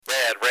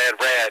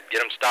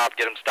stopped.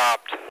 Get him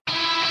stopped.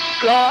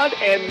 God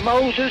and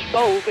Moses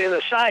both in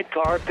a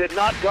sidecar could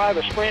not drive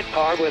a sprint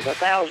car with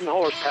 1,000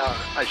 horsepower.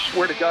 I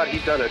swear to God, he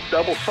done a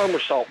double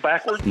somersault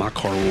backwards. My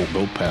car won't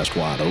go past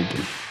wide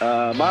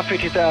open. My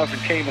 50,000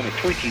 came in a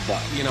Twinkie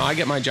box. You know, I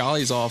get my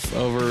jollies off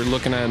over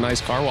looking at a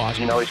nice car wash.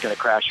 You know he's going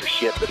to crash your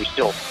shit, but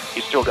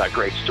he's still got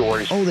great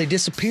stories. Oh, they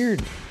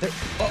disappeared.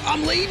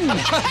 I'm leading.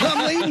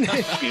 I'm leading.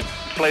 You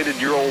inflated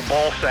your old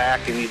ball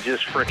sack and you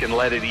just frickin'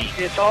 let it eat.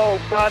 It's all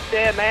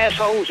goddamn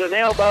assholes and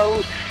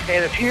elbows,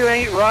 and if you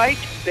ain't right,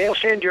 they'll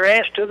send your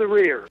ass to the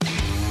rear.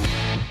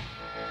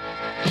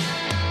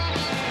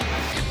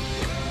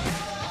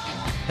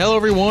 Hello,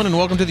 everyone, and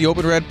welcome to the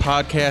Open Red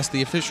Podcast,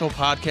 the official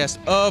podcast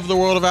of the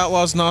World of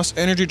Outlaws, NOS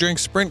Energy Drink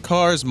Sprint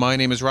Cars. My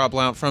name is Rob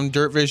Blount from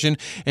Dirt Vision,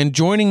 and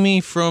joining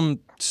me from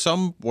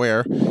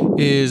somewhere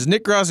is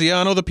Nick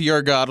Graziano, the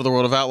PR god of the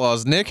World of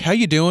Outlaws. Nick, how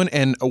you doing,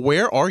 and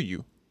where are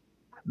you?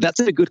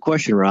 That's a good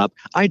question, Rob.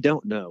 I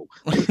don't know.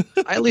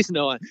 I at least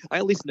know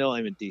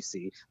I'm in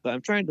DC, but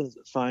I'm trying to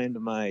find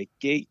my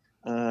gate.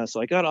 So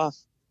I got off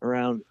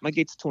around, my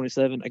gate's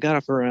 27. I got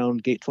off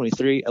around gate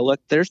 23. I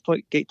looked, there's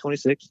gate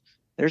 26.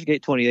 There's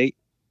gate 28.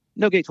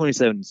 No gate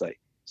 27 in sight.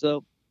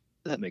 So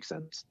that makes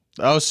sense.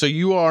 Oh, so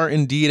you are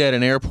indeed at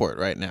an airport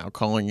right now,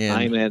 calling in.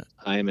 I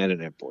am at an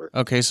airport.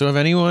 Okay, so if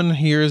anyone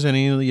hears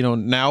any,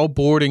 now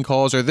boarding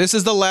calls, or this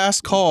is the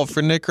last call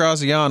for Nick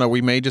Graziano,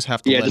 we may just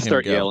have to let him go. Yeah, just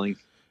start yelling.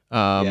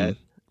 Yeah,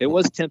 it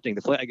was tempting.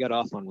 The flight I got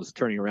off on was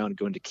turning around and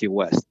going to Key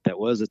West. That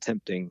was a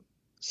tempting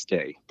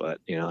stay, but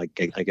I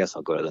guess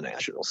I'll go to the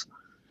Nationals.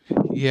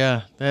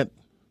 Yeah,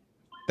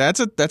 that's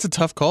a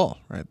tough call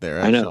right there.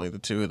 Actually, I know. The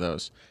two of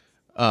those.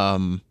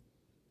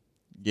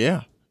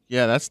 Yeah,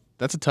 that's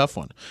a tough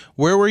one.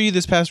 Where were you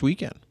this past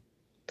weekend?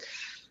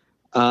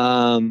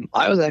 I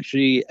was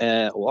actually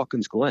at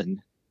Watkins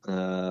Glen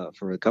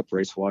for a cup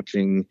race,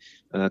 watching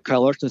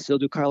Kyle Larson still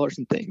do Kyle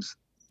Larson things.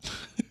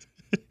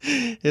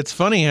 It's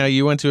funny how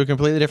you went to a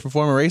completely different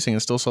form of racing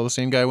and still saw the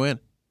same guy win.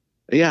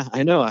 Yeah,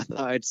 I know. I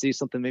thought I'd see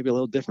something maybe a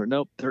little different.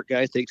 Nope, dirt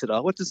guy takes it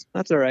all,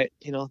 that's all right.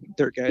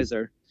 Dirt guys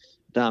are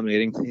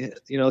dominating.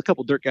 A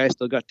couple dirt guys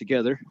still got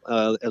together,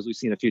 as we've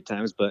seen a few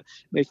times, but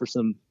made for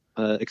some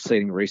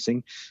exciting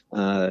racing.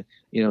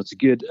 It's a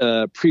good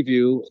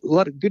preview. A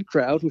lot of good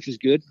crowd, which is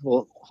good.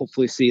 We'll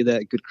hopefully see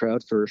that good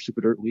crowd for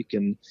Super Dirt Week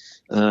and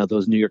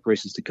those New York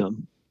races to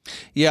come.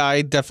 Yeah,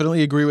 I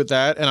definitely agree with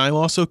that. And I'm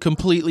also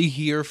completely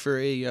here for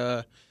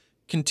a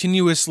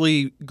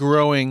continuously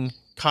growing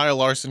Kyle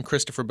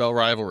Larson-Christopher Bell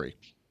rivalry.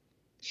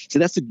 So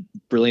that's a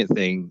brilliant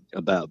thing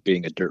about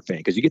being a dirt fan,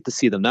 because you get to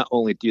see them not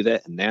only do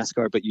that in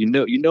NASCAR, but you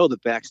know the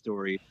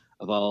backstory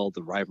of all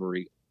the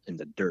rivalry in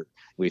the dirt.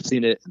 We've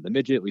seen it in the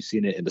midget, we've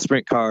seen it in the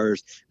sprint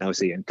cars, now we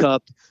see it in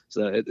Cup.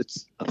 So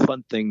it's a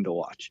fun thing to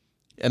watch.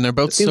 And they're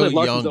both it seems so like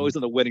Larson's young. Always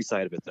on the winning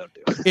side of it, though,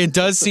 too. It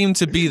does seem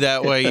to be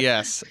that way,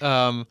 yes.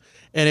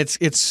 And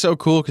it's so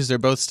cool because they're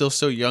both still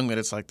so young that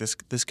it's like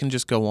this can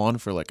just go on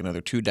for like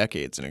another 2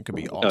 decades, and it could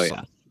be awesome. Oh,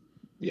 yeah.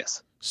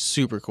 Yes.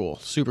 Super cool.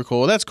 Super cool.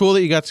 Well, that's cool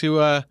that you got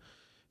to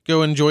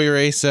go enjoy your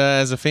race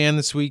as a fan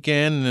this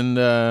weekend,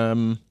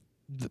 and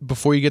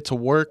before you get to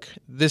work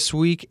this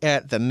week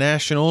at the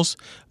Nationals,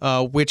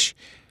 which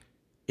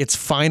it's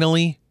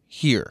finally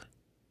here.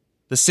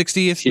 The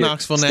 60th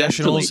Knoxville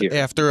Nationals,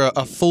 after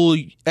a full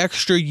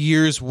extra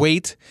year's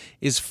wait,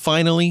 is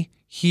finally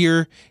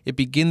here. It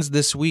begins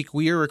this week.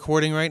 We are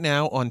recording right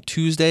now on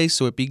Tuesday,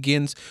 so it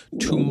begins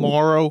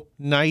tomorrow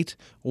night,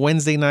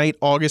 Wednesday night,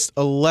 August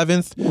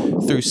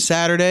 11th through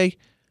Saturday.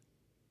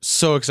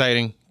 So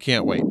exciting.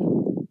 Can't wait.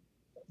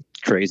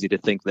 Crazy to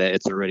think that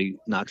it's already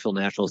Knoxville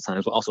Nationals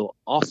time, but also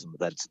awesome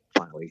that it's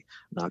finally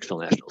Knoxville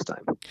Nationals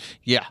time.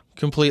 Yeah,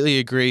 completely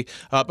agree.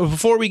 But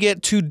before we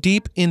get too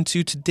deep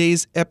into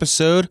today's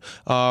episode,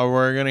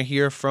 we're going to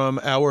hear from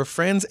our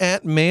friends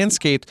at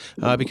Manscaped,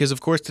 because,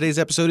 of course, today's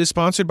episode is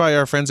sponsored by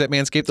our friends at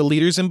Manscaped, the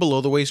leaders in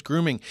below-the-waist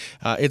grooming.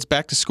 It's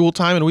back to school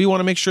time, and we want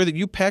to make sure that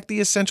you pack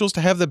the essentials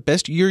to have the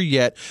best year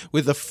yet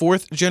with the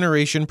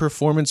 4th-generation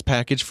performance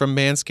package from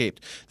Manscaped.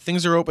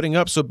 Things are opening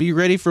up, so be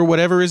ready for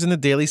whatever is in the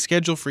daily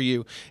schedule for you.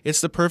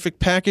 It's the perfect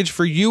package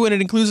for you, and it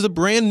includes the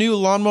brand new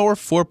Lawnmower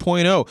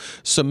 4.0.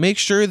 So make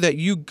sure that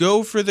you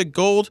go for the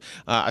gold.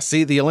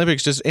 See, the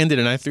Olympics just ended,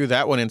 and I threw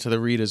that one into the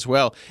read as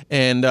well.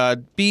 And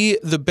be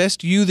the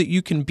best you that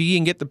you can be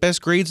and get the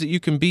best grades that you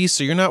can be,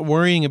 so you're not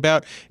worrying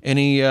about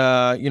any,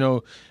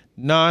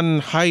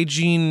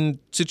 non-hygiene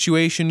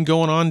situation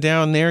going on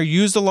down there.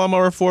 Use the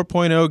Lawnmower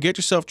 4.0, get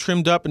yourself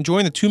trimmed up, and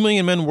join the 2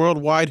 million men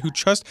worldwide who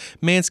trust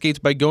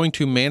Manscaped by going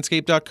to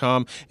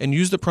manscaped.com and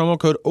use the promo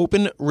code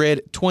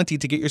OpenRed20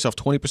 to get yourself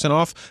 20%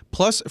 off,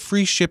 plus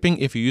free shipping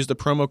if you use the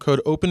promo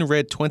code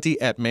OpenRed20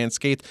 at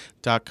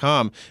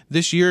manscaped.com.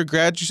 This year,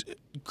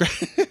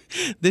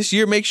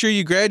 make sure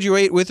you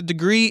graduate with a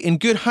degree in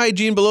good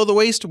hygiene below the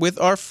waist with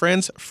our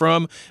friends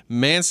from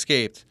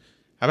Manscaped.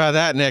 How about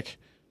that, Nick?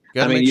 You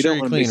gotta make sure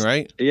you're clean,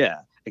 right? Yeah,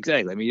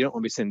 exactly. You don't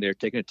want to be sitting there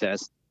taking a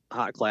test,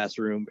 hot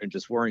classroom, and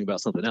just worrying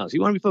about something else. You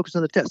want to be focused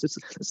on the test.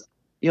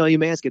 you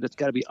Manscaped, it's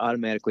got to be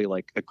automatically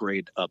like a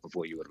grade up of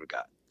what you would have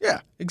got.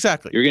 Yeah,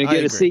 exactly. You're going to I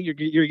get a agree. C.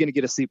 You're going to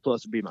get a C+ or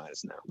B-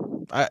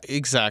 now.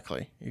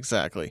 Exactly.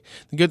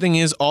 The good thing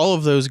is all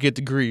of those get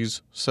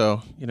degrees.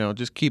 So,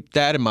 just keep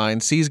that in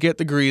mind. C's get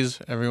degrees,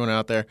 everyone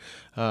out there.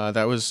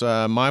 That was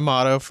my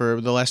motto for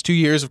the last 2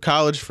 years of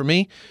college for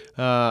me.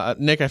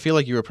 Nick, I feel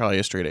like you were probably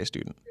a straight A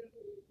student.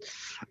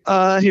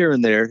 Here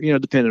and there,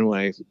 depending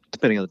on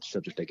the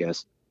subject, I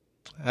guess.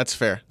 That's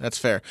fair.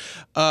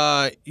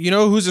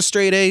 Who's a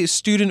straight A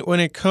student when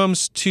it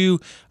comes to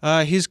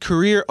his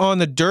career on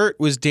the dirt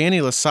was Danny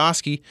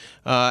Lasoski,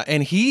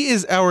 and he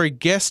is our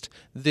guest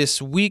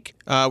this week.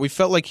 We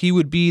felt like he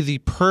would be the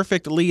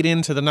perfect lead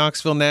into the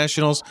Knoxville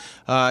Nationals.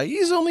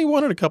 He's only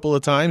won it a couple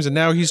of times, and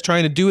now he's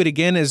trying to do it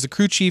again as the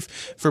crew chief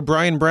for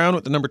Brian Brown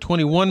with the number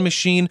 21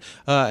 machine,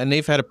 and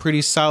they've had a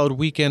pretty solid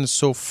weekend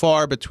so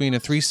far between a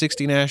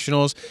 360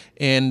 Nationals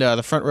and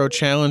the Front Row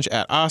Challenge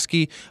at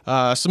Oski.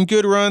 Some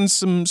good runs,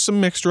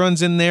 some mixed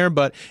runs in there,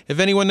 but if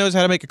anyone knows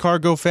how to make a car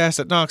go fast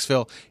at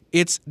Knoxville,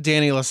 it's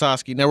Danny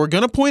Lasoski. Now, we're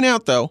going to point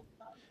out, though,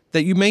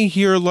 that you may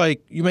hear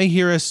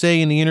us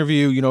say in the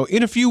interview,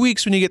 in a few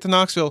weeks when you get to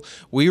Knoxville.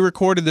 We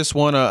recorded this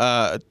one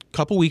a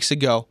couple weeks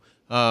ago.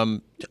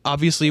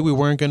 Obviously, we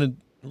weren't going to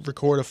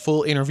record a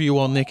full interview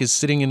while Nick is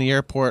sitting in the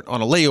airport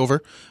on a layover,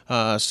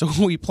 so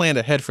we planned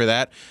ahead for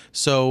that.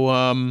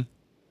 So,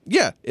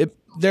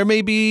 there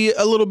may be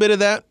a little bit of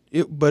that,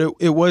 but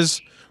it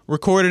was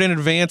recorded in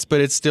advance,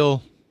 but it's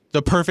still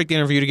the perfect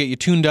interview to get you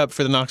tuned up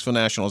for the Knoxville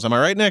Nationals. Am I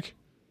right, Nick?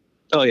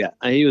 Oh, yeah.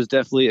 He was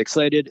definitely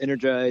excited,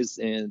 energized,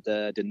 and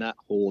did not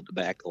hold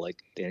back like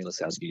Danny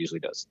Lasoski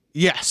usually does.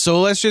 Yeah, so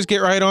let's just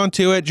get right on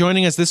to it.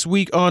 Joining us this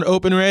week on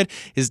Open Red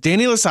is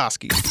Danny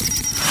Lasoski.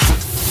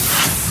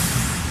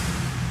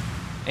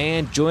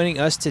 And joining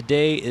us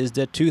today is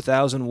the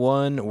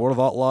 2001 World of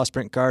Outlaw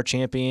Sprint Car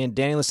Champion,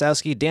 Danny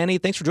Lasoski. Danny,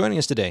 thanks for joining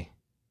us today.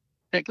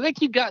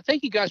 Thank you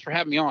guys for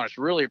having me on. It's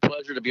really a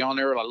pleasure to be on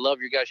there. I love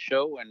your guys'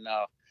 show, and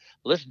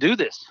let's do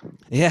this.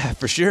 Yeah,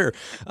 for sure.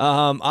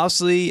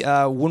 Obviously,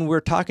 when we're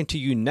talking to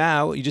you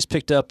now, you just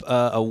picked up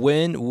a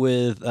win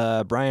with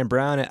Brian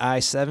Brown at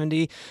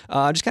I-70.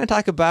 Just kind of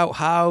talk about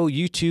how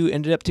you two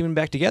ended up teaming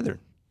back together.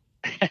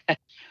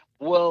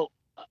 Well,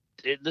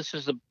 this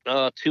is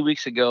 2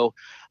 weeks ago.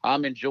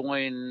 I'm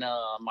enjoying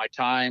my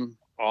time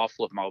off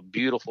with my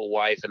beautiful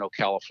wife in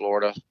Ocala,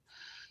 Florida.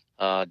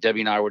 Debbie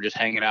and I were just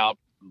hanging out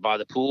by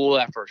the pool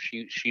after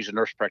she's a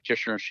nurse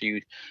practitioner.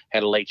 She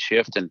had a late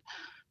shift, and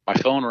my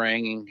phone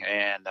rang,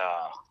 and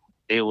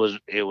it was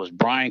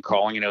Brian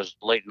calling. It was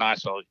late night,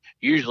 so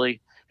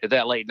usually at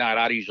that late night,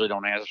 I usually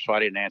don't answer, so I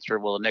didn't answer.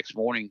 Well, the next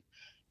morning,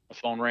 the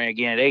phone rang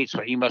again at 8,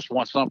 so he must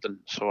want something.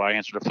 So I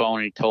answered the phone,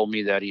 and he told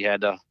me that he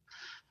had a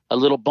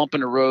little bump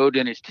in the road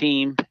in his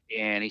team,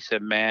 and he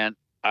said, "Man,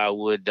 I'd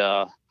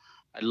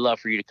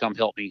love for you to come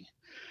help me."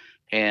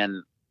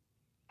 And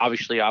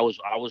obviously, I was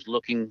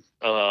looking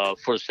for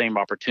the same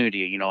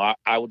opportunity.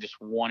 I was just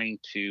wanting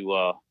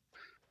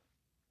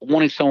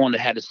someone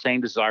that had the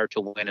same desire to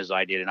win as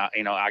I did, and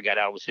I got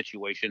out of a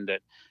situation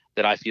that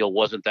I feel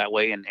wasn't that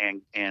way, and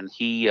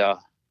he's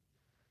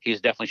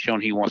definitely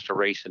shown he wants to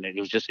race, and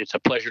it's a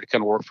pleasure to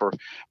come to work for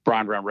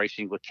Brian Brown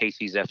Racing with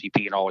Casey's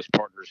FTP and all his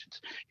partners.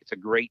 It's a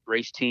great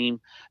race team.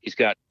 He's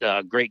got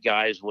great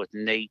guys with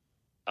Nate,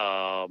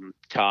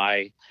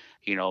 Ty.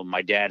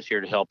 My dad's here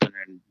to help,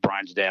 and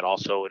Brian's dad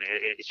also. And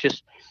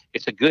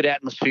it's a good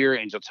atmosphere,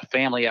 and it's a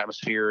family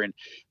atmosphere. And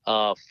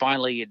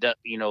finally,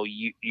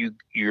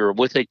 you're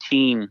with a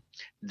team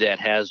that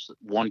has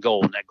one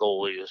goal, and that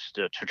goal is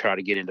to try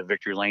to get into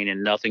victory lane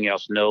and nothing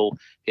else. No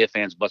ifs,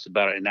 ands, buts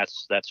about it. And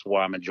that's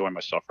why I'm enjoying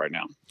myself right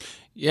now.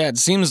 Yeah, it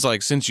seems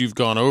like since you've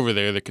gone over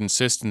there, the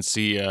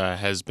consistency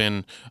has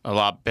been a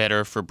lot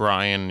better for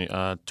Brian,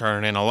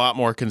 turning in a lot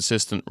more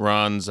consistent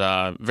runs,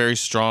 very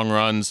strong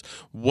runs.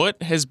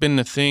 What has been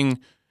the thing,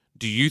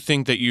 do you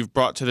think, that you've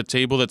brought to the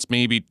table that's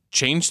maybe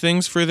changed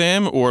things for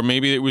them, or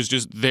maybe it was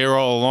just there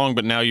all along,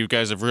 but now you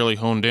guys have really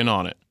honed in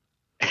on it?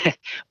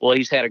 Well,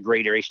 he's had a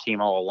great race team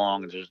all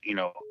along. There's,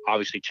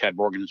 obviously Chad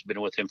Morgan's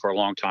been with him for a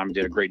long time and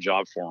did a great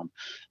job for him.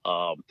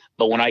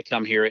 But when I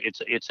come here,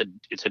 it's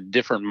a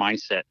different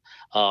mindset.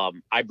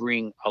 I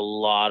bring a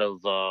lot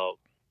of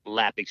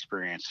lap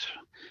experience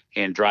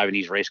in driving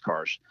these race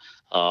cars.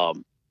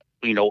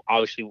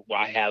 Obviously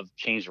I have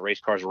changed the race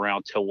cars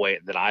around to a way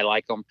that I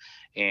like them.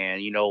 And,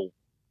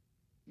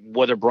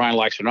 whether Brian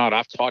likes or not,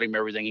 I've taught him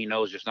everything he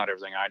knows, just not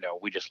everything I know.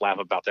 We just laugh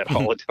about that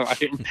all the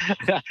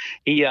time.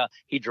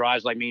 He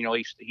drives like me.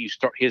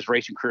 His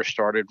racing career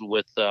started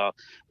with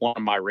one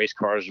of my race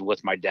cars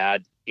with my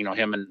dad.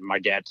 Him and my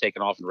dad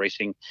taking off and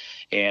racing,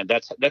 and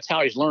that's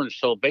how he's learned.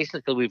 So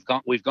basically,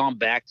 we've gone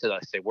back to, I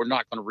say, we're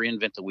not going to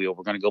reinvent the wheel.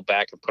 We're going to go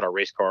back and put our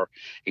race car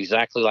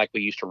exactly like we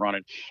used to run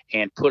it,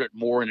 and put it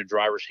more in the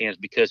driver's hands,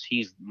 because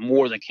he's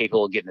more than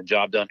capable of getting the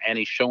job done, and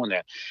he's showing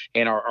that.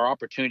 And our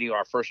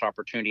first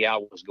opportunity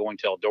out was going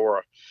to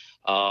Eldora,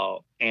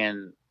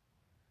 and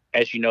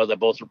as you know, that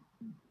both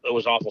it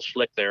was awful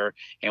slick there,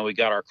 and we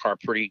got our car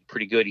pretty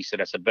good. He said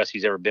that's the best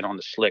he's ever been on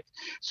the slick.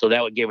 So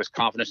that would give us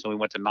confidence. And we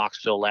went to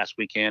Knoxville last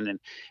weekend,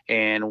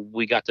 and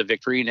we got the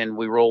victory. And then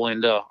we roll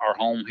into our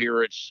home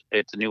here. It's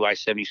at the new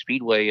I-70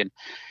 Speedway, and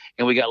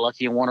we got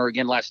lucky and won her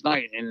again last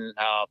night. And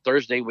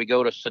Thursday we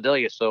go to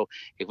Sedalia. So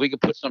if we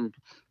could put some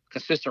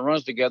consistent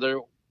runs together,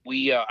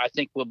 we I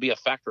think will be a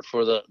factor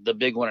for the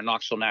big one at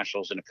Knoxville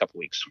Nationals in a couple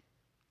weeks.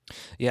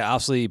 Yeah,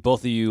 obviously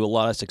both of you a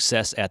lot of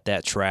success at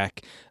that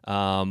track.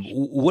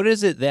 What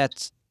is it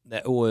that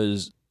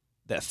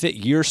fit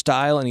your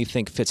style and you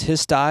think fits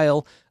his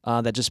style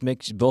that just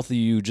makes both of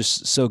you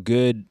just so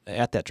good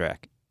at that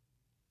track?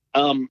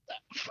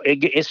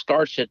 It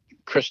starts at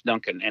Chris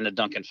Duncan and the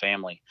Duncan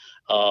family.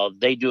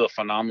 They do a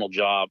phenomenal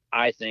job.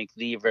 I think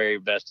the very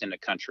best in the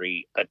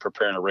country at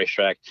preparing a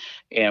racetrack.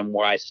 And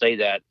why I say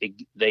that,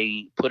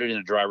 they put it in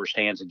the driver's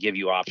hands and give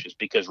you options,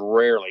 because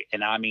rarely,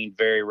 and I mean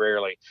very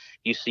rarely,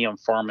 you see them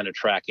farming a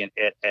track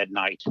at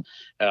night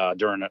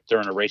during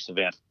a race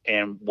event.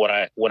 And what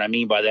I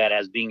mean by that,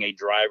 as being a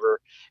driver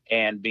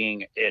and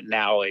being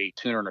now a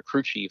tuner and a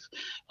crew chief,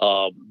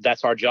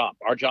 that's our job.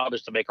 Our job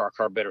is to make our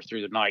car better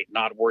through the night,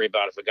 not worry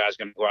about if a guy's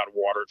going to go out and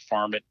water it,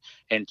 farm it,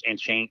 and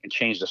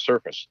change the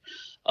surface.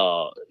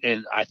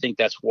 And I think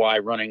that's why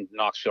running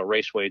Knoxville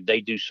Raceway,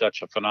 they do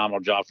such a phenomenal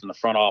job from the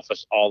front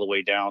office all the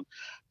way down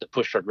to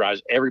push truck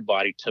drivers,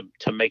 everybody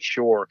to make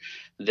sure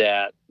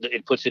that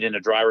it puts it in the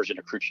drivers and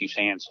the crew chief's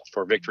hands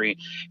for victory.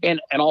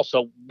 And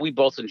also we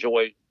both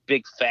enjoy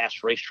big,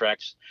 fast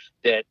racetracks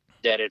that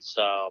it's,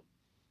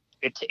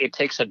 it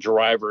takes a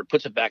driver, it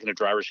puts it back in the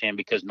driver's hand,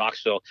 because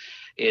Knoxville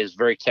is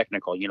very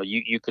technical. You know,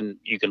 you can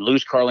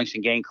lose car links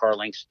and gain car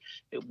links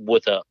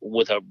with a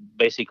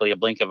basically a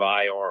blink of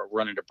eye, or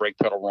running the brake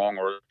pedal wrong,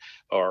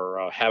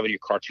 or having your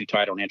car too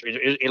tight on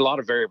entry. A lot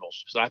of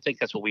variables. So I think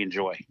that's what we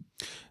enjoy.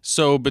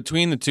 So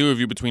between the two of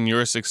you, between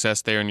your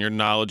success there and your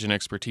knowledge and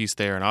expertise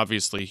there, and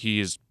obviously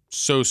he is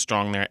so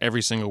strong there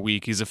every single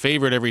week. He's a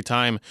favorite every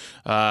time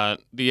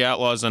the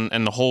Outlaws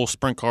and the whole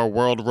sprint car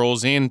world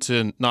rolls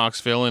into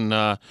Knoxville in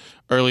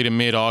early to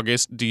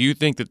mid-August. Do you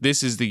think that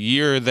this is the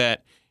year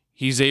that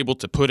he's able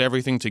to put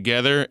everything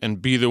together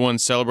and be the one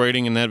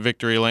celebrating in that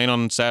victory lane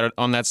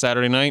on that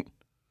Saturday night?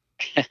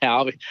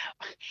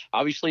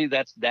 Obviously,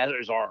 that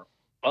is our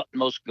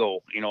utmost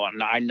goal. You know,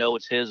 I know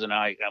it's his, and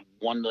I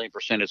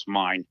 1,000,000% it's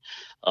mine.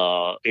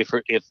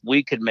 If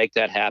we could make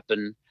that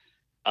happen,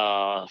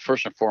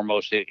 first and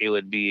foremost, it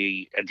would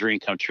be a dream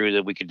come true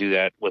that we could do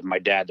that with my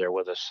dad there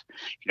with us.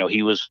 You know,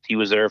 he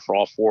was there for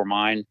all four of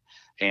mine,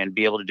 and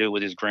be able to do it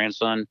with his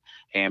grandson,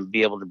 and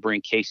be able to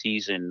bring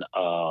Casey's and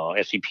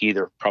FCP,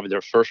 their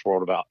first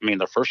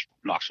their first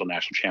Knoxville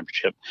National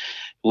Championship,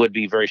 would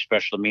be very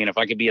special to me. And if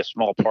I could be a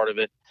small part of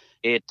it,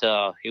 it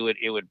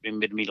would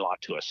mean a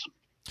lot to us.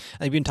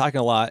 You've been talking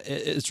a lot.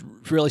 It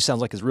really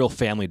sounds like it's a real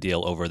family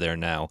deal over there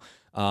now.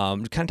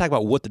 Kind of talk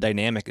about what the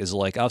dynamic is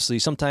like. Obviously,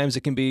 sometimes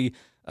it can be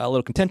a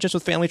little contentious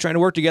with family trying to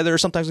work together, or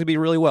sometimes it can be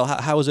really well.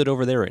 How is it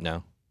over there right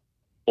now?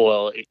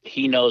 Well,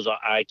 he knows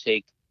I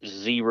take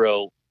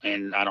zero,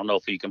 and I don't know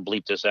if you can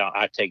bleep this out,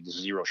 I take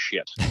zero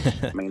shit.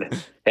 I mean,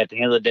 at the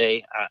end of the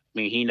day,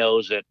 he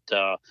knows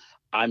that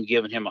I'm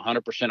giving him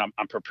 100%.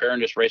 I'm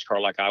preparing this race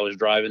car like I was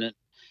driving it,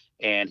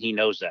 and he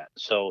knows that.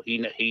 So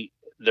he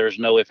there's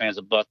no ifs, ands,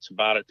 or buts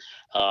about it.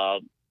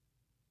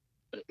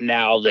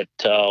 Now that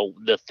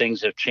the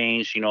things have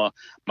changed, you know,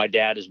 my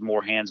dad is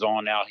more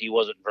hands-on now. He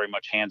wasn't very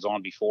much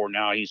hands-on before.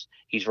 Now he's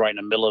right in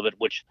the middle of it,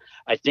 which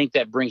I think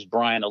that brings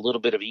Brian a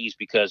little bit of ease,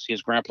 because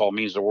his grandpa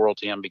means the world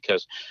to him.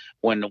 Because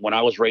when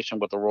I was racing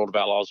with the World of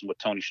Outlaws and with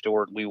Tony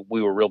Stewart, we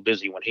were real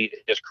busy when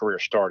his career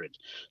started.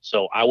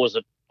 So I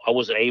wasn't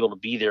able to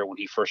be there when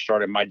he first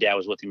started. My dad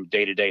was with him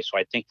day to day. So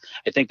I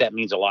think that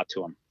means a lot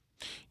to him.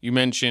 You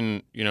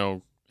mentioned, you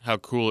know, how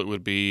cool it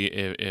would be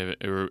if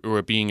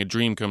it being a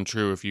dream come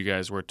true if you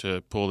guys were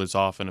to pull this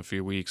off in a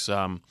few weeks.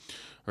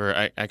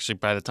 Actually,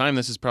 by the time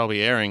this is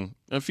probably airing,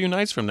 a few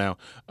nights from now.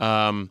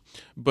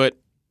 But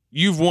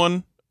you've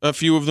won a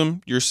few of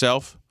them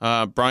yourself.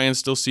 Brian's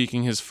still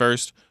seeking his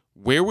first.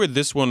 Where would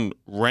this one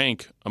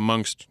rank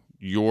amongst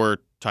your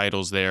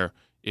titles there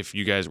if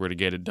you guys were to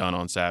get it done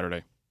on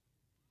Saturday?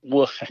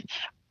 Well,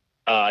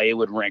 it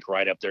would rank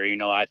right up there. You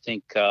know, I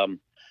think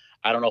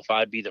I don't know if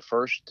I'd be the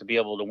first to be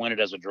able to win it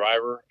as a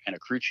driver and a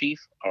crew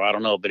chief, or I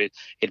don't know, but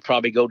it'd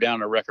probably go down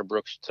to Wrecker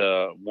Brooks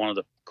to one of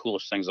the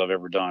coolest things I've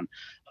ever done.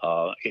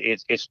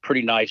 It's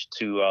pretty nice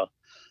to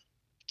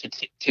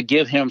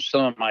give him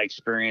some of my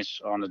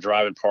experience on the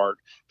driving part,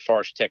 as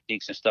far as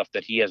techniques and stuff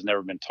that he has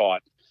never been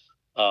taught,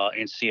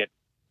 and see it,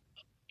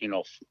 you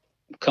know,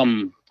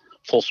 come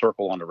full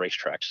circle on the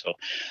racetrack. So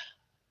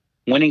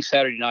winning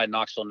Saturday night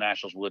Knoxville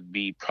Nationals would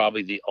be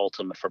probably the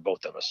ultimate for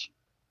both of us.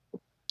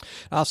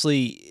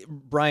 Obviously,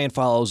 Brian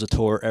follows the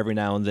tour every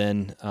now and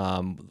then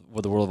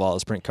with the World of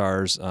Outlaws sprint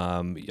cars.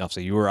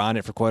 Obviously, you were on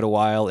it for quite a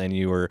while, and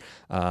you were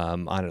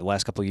on it the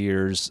last couple of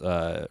years,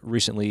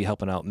 recently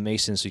helping out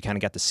Mason, so you kind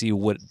of got to see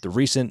what the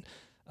recent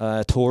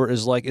tour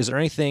is like. Is there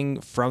anything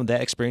from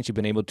that experience you've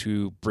been able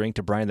to bring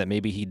to Brian that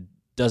maybe he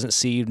doesn't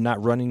see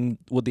not running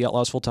with the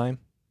Outlaws full time?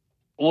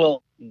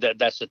 Well,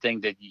 that's the thing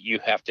that you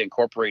have to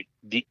incorporate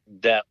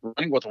that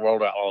running with the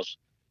World Outlaws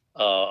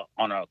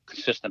on a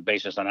consistent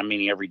basis, and I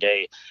mean every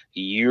day.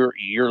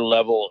 Your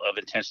level of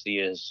intensity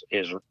is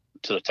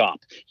to the top.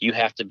 You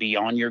have to be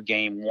on your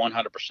game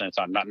 100% of the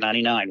time, not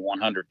 99,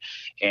 100.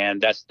 And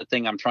that's the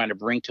thing I'm trying to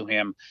bring to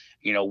him.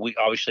 You know, we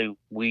obviously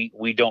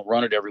we don't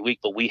run it every week,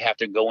 but we have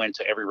to go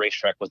into every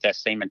racetrack with that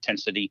same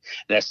intensity,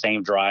 that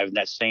same drive, and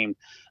that same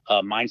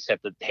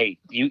mindset that, hey,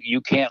 you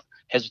can't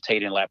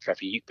hesitate in lap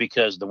traffic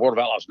because the World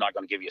of Outlaws is not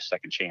going to give you a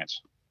second chance.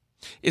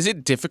 Is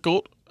it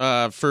difficult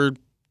for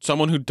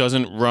someone who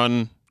doesn't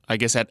run, I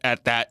guess,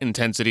 at that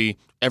intensity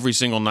every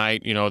single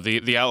night? You know,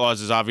 the Outlaws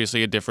is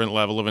obviously a different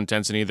level of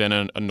intensity than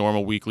a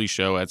normal weekly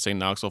show at St.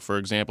 Knoxville, for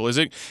example. Is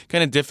it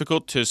kind of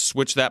difficult to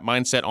switch that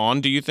mindset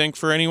on, do you think,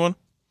 for anyone?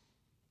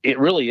 It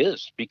really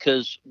is,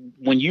 because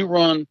when you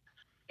run,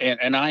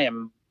 and I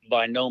am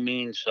by no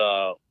means,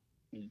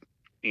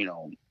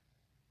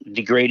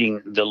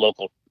 degrading the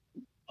local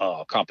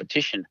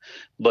competition,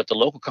 but the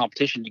local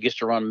competition gets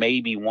to run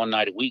maybe one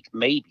night a week,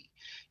 maybe.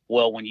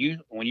 Well, when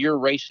you're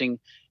racing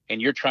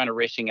and you're trying to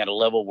racing at a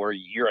level where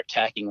you're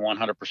attacking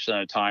 100% of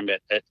the time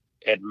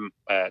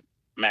at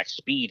max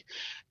speed,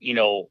 you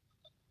know,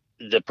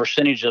 the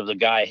percentage of the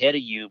guy ahead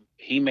of you,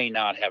 he may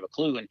not have a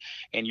clue,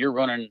 and you're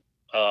running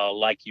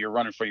like you're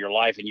running for your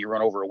life, and you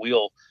run over a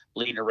wheel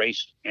leading a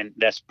race, and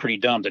that's pretty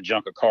dumb to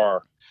junk a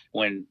car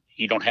when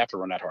you don't have to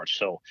run that hard.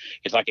 So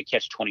it's like a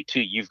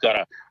catch-22. You've got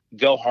to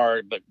go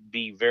hard, but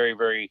be very,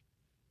 very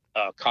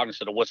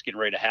cognizant of what's getting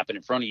ready to happen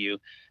in front of you.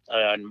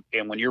 And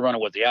when you're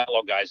running with the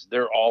Outlaw guys,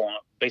 they're all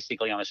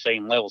basically on the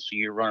same level. So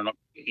you're running.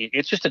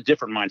 It's just a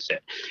different mindset.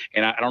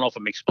 And I don't know if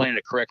I'm explaining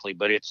it correctly,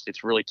 but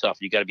it's really tough.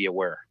 You got to be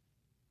aware.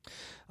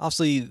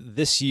 Obviously,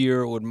 this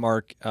year would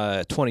mark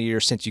 20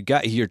 years since you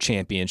got your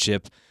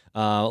championship.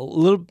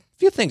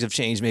 Few things have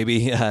changed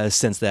maybe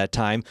since that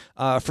time.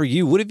 For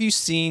you, what have you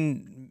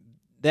seen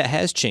that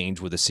has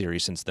changed with the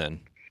series since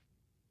then?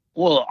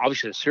 Well,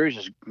 obviously the series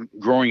is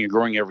growing and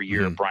growing every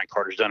year. Mm-hmm. Brian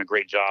Carter's done a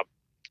great job.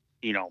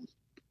 You know,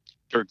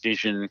 Dirt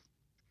Vision,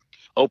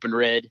 Open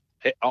Red.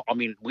 I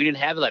mean, we didn't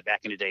have that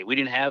back in the day. We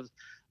didn't have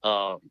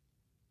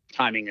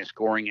timing and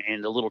scoring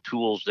and the little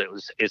tools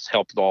it's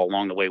helped all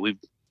along the way.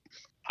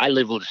 I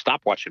live with a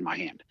stopwatch in my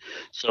hand.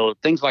 So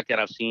things like that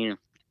I've seen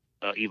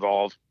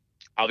evolve.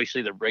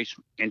 Obviously the race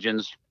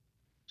engines,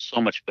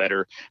 so much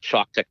better,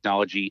 shock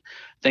technology,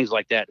 things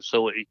like that.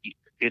 So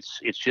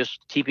it's just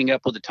keeping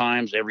up with the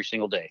times every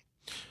single day.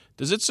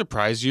 Does it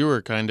surprise you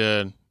or kind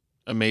of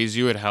amaze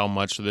you at how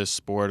much this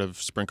sport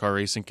of sprint car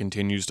racing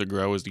continues to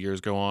grow as the years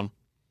go on?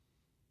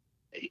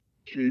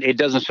 It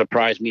doesn't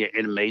surprise me.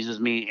 It amazes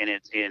me,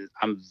 and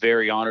I'm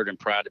very honored and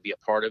proud to be a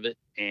part of it.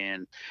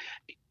 And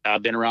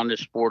I've been around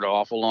this sport an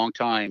awful long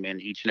time, and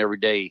each and every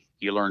day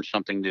you learn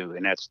something new,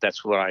 and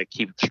that's what I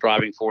keep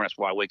striving for. And that's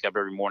why I wake up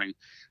every morning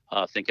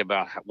thinking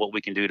about what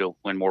we can do to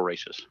win more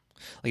races.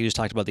 Like you just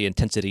talked about the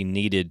intensity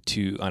needed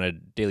to on a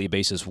daily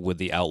basis with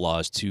the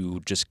Outlaws to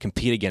just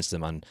compete against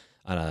them on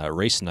a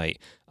race night.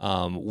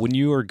 When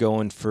you were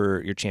going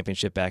for your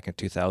championship back in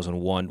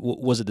 2001,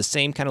 was it the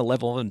same kind of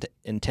level of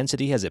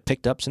intensity? Has it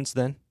picked up since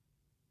then?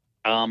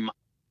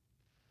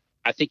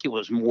 I think it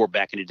was more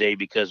back in the day,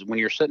 because when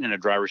you're sitting in a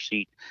driver's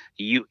seat,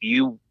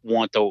 you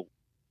want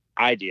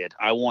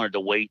I wanted the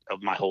weight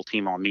of my whole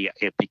team on me,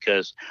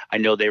 because I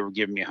know they were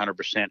giving me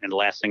 100%, and the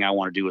last thing I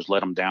want to do is let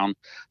them down.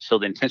 So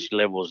the intensity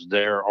level was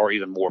there, or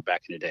even more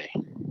back in the day.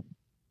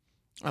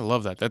 I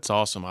love that. That's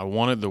awesome. I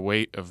wanted the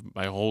weight of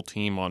my whole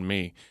team on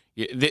me.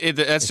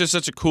 That's just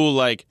such a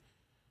cool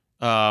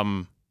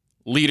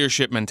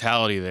leadership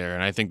mentality there,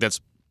 and I think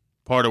that's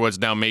part of what's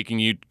now making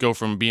you go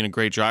from being a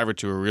great driver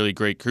to a really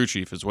great crew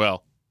chief as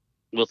well.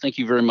 Well, thank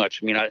you very much.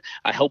 I mean,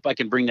 I hope I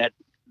can bring that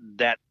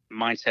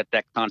mindset,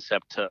 that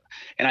concept to,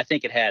 and I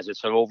think it has.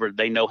 It's over.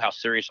 They know how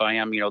serious I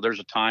am. You know, there's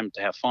a time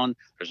to have fun.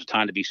 There's a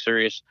time to be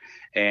serious.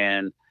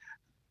 And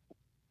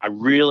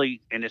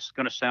and it's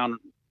going to sound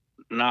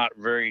not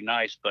very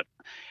nice, but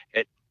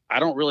I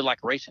don't really like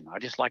racing. I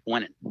just like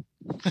winning.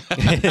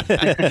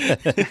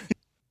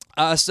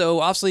 So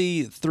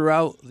obviously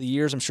throughout the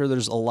years, I'm sure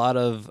there's a lot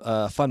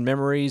of fun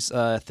memories,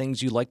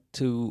 things you like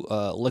to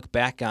look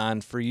back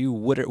on. For you,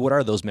 what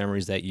are those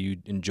memories that you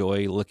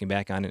enjoy looking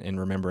back on and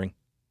remembering?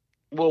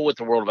 Well, with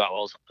the World of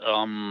Outlaws,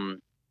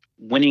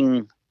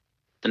 winning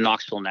the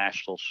Knoxville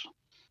Nationals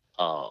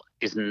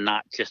is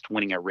not just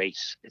winning a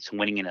race; it's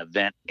winning an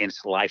event, and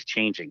it's life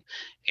changing.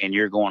 And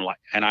you're going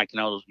and I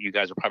know you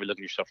guys are probably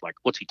looking at yourself like,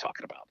 "What's he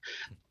talking about?"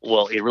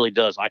 Well, it really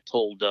does. I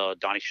told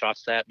Donnie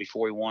Schatz that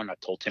before he won. I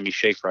told Timmy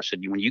Schaefer. I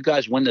said, "When you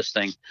guys win this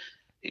thing,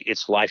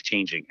 it's life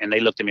changing." And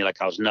they looked at me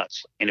like I was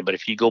nuts. But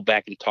if you go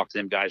back and talk to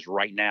them guys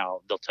right now,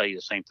 they'll tell you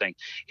the same thing.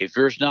 If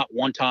there's not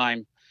one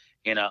time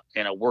in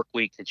a work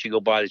week that you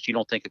go by that you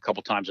don't think a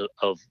couple times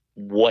of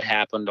what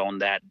happened on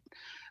that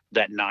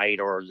night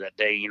or that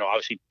day, you know,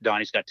 obviously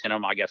Donnie's got 10 of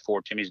them, I got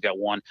 4, Timmy's got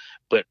 1,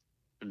 but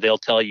they'll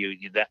tell you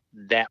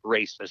that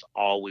race is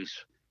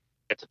always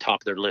at the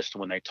top of their list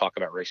when they talk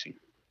about racing.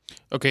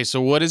 Okay, so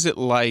what is it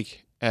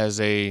like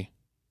as a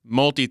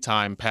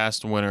multi-time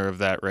past winner of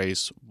that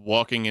race,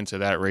 walking into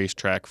that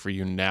racetrack for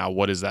you now,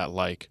 what is that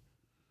like?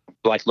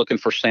 Like looking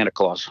for Santa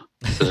Claus,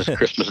 because it's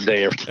Christmas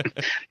Day.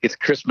 It's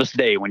Christmas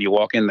Day when you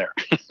walk in there.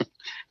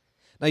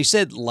 Now you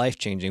said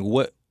life-changing.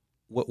 What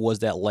was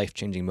that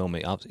life-changing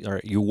moment? All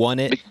right, you won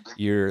it.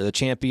 You're the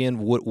champion.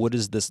 What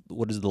is this?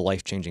 What is the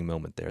life-changing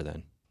moment there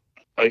then?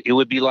 It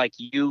would be like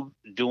you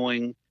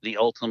doing the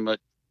ultimate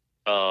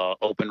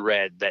open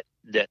red,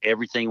 that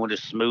everything went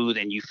as smooth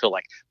and you feel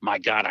like, my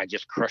God, I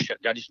just crushed it.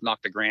 I just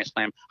knocked the grand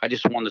slam. I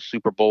just won the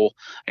Super Bowl,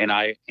 and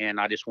I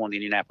just won the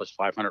Indianapolis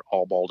 500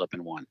 all balled up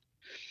in one.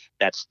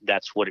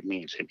 That's what it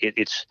means.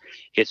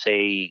 It's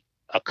a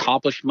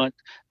accomplishment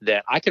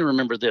that I can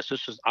remember.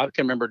 I can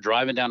remember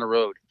driving down the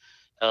road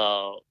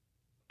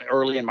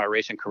early in my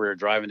racing career,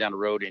 driving down the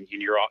road, and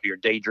you're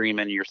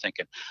daydreaming and you're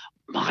thinking,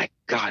 my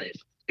God,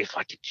 if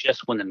I could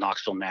just win the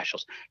Knoxville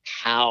Nationals,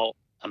 how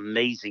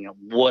amazing, and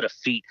what a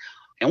feat.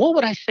 And what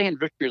would I say in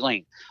Victory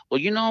Lane?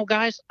 Well,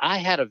 guys, I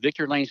had a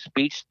Victory Lane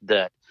speech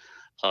that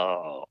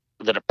I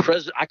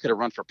could have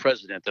run for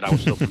president, that I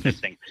was so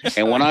convincing.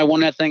 And when I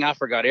won that thing, I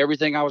forgot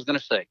everything I was going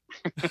to say.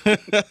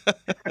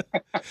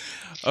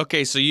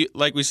 Okay, so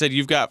like we said,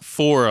 you've got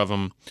 4 of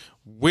them.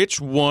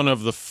 Which one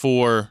of the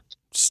 4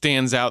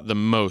 stands out the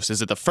most?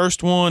 Is it the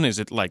first one? Is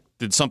it like,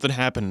 did something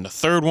happen in the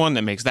third one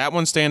that makes that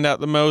one stand out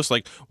the most?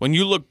 Like, when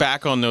you look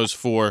back on those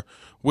 4,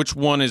 which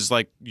one is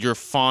like your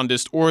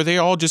fondest, or are they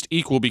all just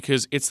equal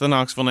because it's the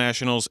Knoxville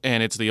Nationals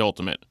and it's the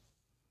ultimate?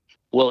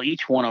 Well,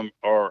 each one of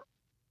them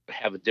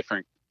have a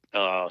different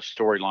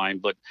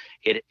storyline, but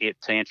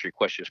it to answer your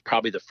question, is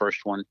probably the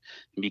first one,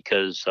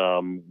 because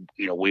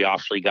we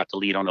obviously got the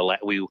lead on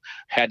we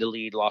had the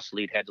lead, lost the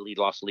lead, had the lead,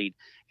 lost the lead,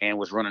 and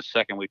was running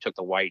second. We took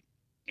the white,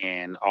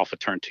 and off of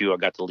turn 2, I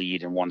got the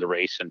lead and won the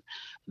race, and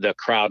the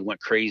crowd went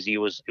crazy. It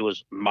was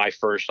my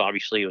first.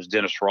 Obviously, it was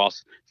Dennis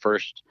Ross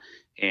first,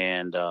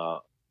 and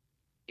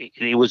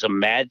it was a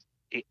mad.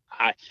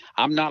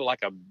 I'm not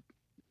like a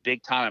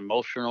big time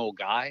emotional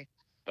guy,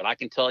 but I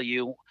can tell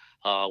you,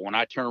 when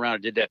I turned around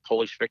and did that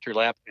Polish victory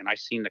lap, and I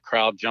seen the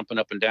crowd jumping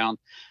up and down,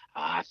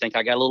 I think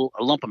I got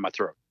a lump in my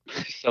throat.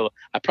 So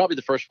probably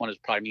the first one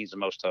probably means the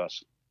most to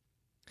us.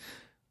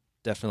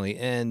 Definitely.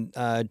 And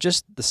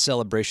just the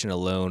celebration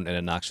alone at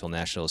a Knoxville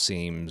National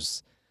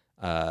seems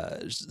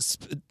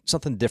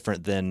something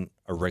different than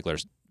a regular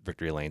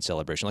Victory Lane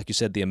celebration. Like you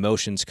said, the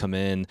emotions come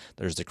in.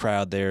 There's the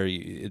crowd there.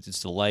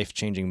 It's the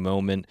life-changing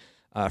moment.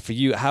 For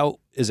you, how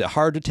is it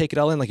hard to take it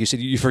all in? Like you said,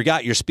 you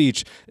forgot your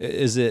speech.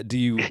 Do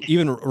you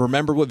even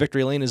remember what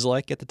Victory Lane is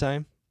like at the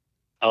time?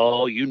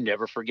 Oh, you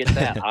never forget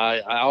that.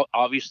 I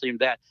obviously am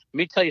that. Let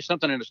me tell you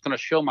something, and it's going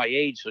to show my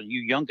age, so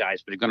you young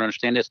guys, but you're going to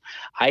understand this.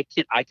 I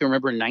can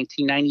remember in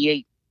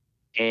 1998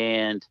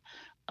 and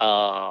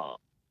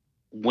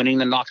winning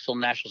the Knoxville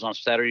Nationals on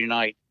Saturday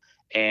night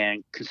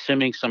and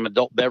consuming some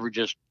adult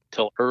beverages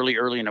till early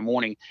in the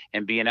morning,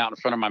 and being out in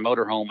front of my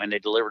motorhome, and they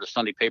delivered a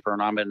Sunday paper,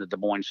 and I'm in the Des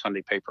Moines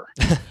Sunday paper.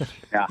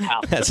 Now, how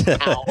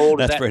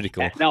old is that? That's pretty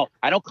cool. No,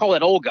 I don't call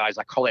that old, guys.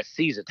 I call that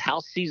seasoned. How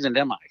seasoned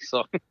am I?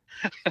 So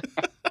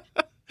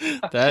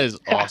that is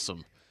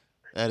awesome.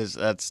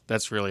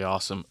 That's really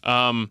awesome.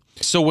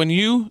 So when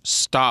you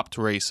stopped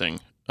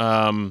racing,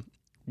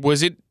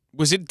 was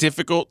it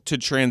difficult to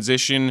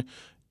transition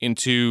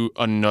into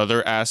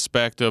another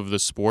aspect of the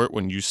sport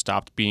when you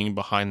stopped being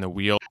behind the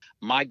wheel?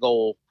 My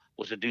goal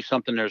was to do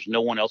something there's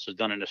no one else has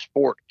done in the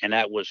sport, and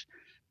that was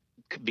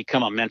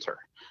become a mentor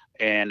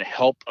and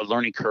help a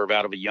learning curve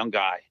out of a young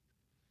guy,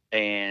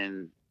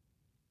 and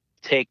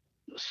take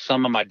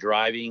some of my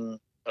driving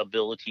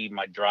ability,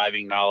 my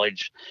driving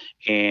knowledge,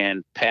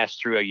 and pass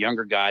through a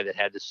younger guy that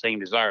had the same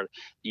desire.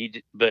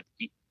 But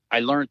I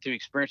learned through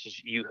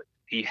experiences, you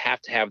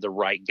have to have the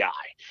right guy.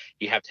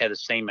 You have to have the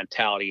same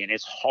mentality. And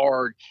it's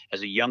hard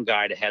as a young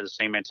guy to have the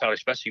same mentality,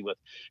 especially with,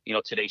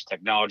 today's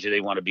technology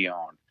they want to be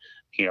on,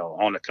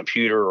 on the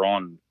computer or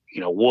on,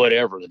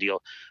 whatever the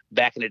deal.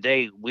 Back in the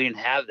day, we didn't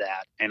have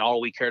that. And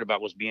all we cared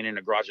about was being in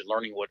the garage and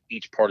learning what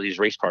each part of these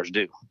race cars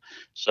do.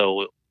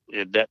 So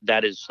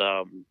that's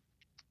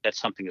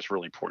something that's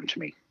really important to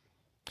me.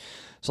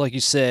 So like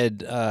you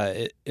said,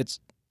 it's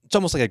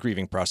almost like a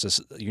grieving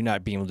process. You're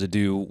not being able to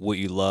do what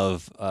you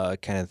love,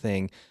 kind of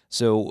thing.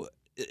 So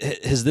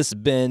has this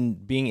been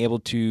being able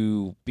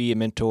to be a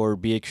mentor,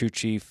 be a crew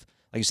chief?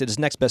 Like you said, it's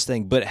the next best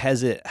thing, but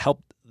has it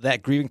helped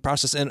that grieving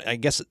process? And I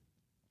guess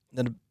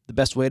the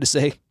best way to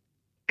say?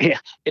 Yeah,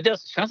 it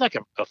does. It sounds like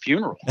a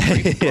funeral.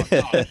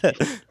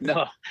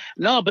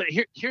 No, but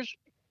here's,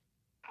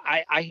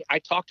 I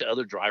talked to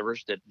other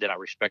drivers that I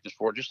respect this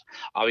for. Just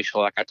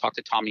obviously, like I talked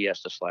to Tommy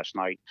Estes last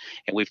night,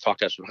 and we've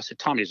talked. I said,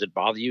 Tommy, does it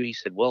bother you? He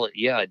said, well,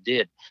 yeah, it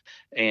did.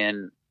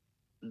 And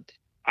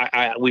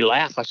we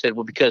laughed. I said,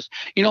 well, because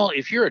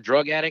if you're a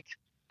drug addict,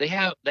 they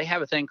have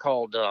a thing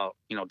called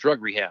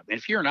drug rehab, and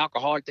if you're an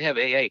alcoholic, they have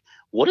AA.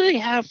 What do they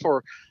have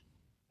for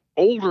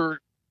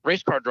older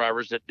race car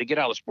drivers that they get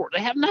out of the sport?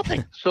 They have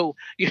nothing. So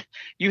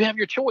you have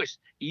your choice.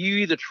 You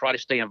either try to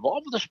stay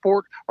involved with the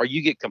sport, or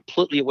you get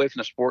completely away from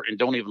the sport and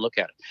don't even look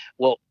at it.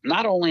 Well,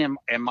 not only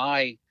am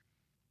I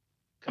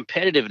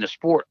competitive in the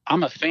sport,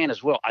 I'm a fan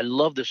as well. I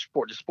love this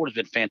sport. This sport has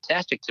been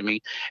fantastic to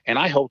me, and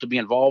I hope to be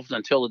involved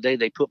until the day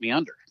they put me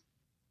under.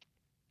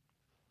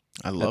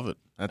 I love it.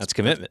 That's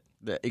commitment.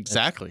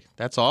 Exactly.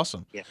 That's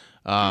awesome. Yeah.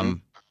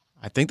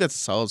 I think that's a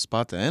solid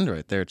spot to end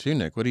right there, too,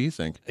 Nick. What do you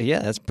think?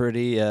 Yeah, that's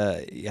pretty.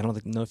 I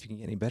don't know if you can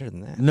get any better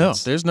than that. No,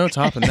 there's no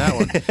topping that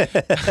one.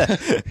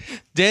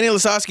 Danny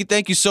Lasoski,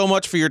 thank you so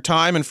much for your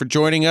time and for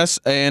joining us.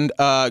 And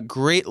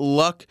great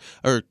luck,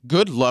 or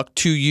good luck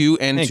to you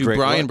and to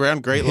Brian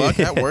Brown. Great luck.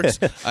 That works,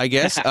 I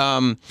guess.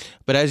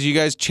 But as you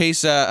guys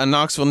chase a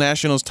Knoxville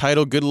Nationals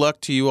title, good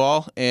luck to you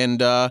all. And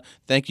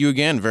thank you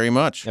again very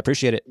much. I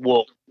appreciate it.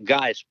 Well,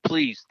 guys,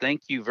 please,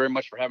 thank you very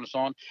much for having us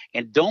on.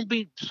 And don't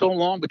be so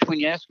long between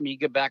you asking me to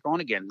get back on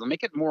again.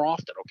 Make it more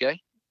often,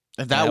 okay?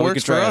 That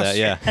works for us. That,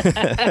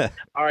 yeah.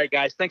 All right,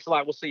 guys. Thanks a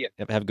lot. We'll see you.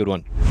 Yep, have a good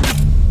one.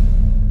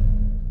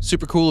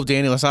 Super cool of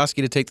Danny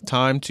Lasoski to take the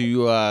time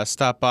to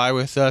stop by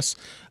with us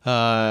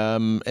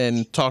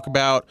and talk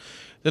about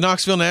the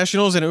Knoxville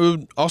Nationals. And it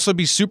would also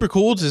be super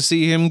cool to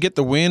see him get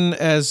the win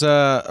as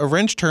a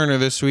wrench turner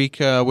this week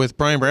with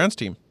Brian Brown's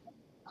team.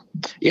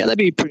 Yeah, that'd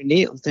be pretty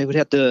neat. They would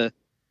have to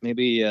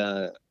maybe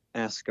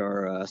ask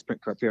our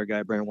sprint car PR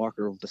guy, Brian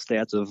Walker, the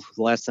stats of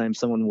the last time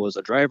someone was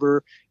a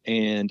driver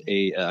and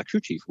a crew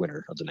chief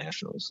winner of the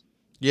Nationals.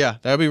 Yeah,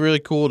 that'd be really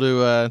cool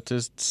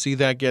to see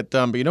that get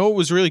done. But you know what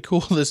was really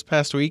cool this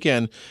past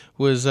weekend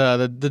was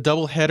the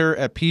doubleheader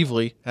at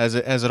Peevely, as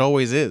it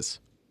always is.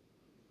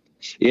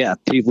 Yeah,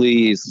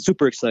 Peevely is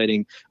super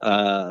exciting.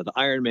 The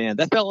Ironman,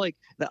 that felt like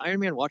the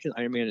Ironman. Watching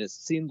the Ironman, it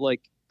seemed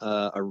like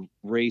a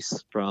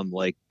race from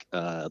like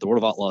the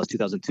World of Outlaws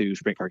 2002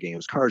 sprint car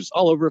games. Cars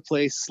all over the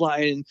place,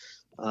 sliding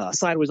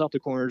sideways off the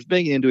corners,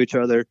 banging into each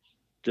other.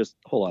 Just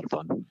a whole lot of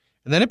fun.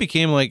 And then it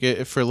became like,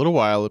 for a little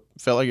while, it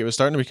felt like it was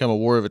starting to become a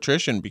war of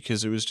attrition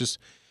because it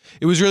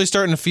was really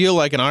starting to feel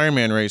like an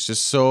Ironman race,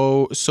 just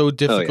so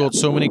difficult,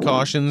 so many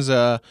cautions.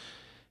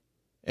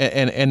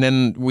 And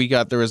then we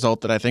got the result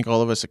that I think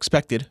all of us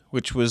expected,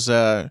 which was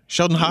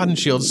Sheldon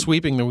Haudenschild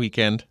sweeping the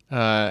weekend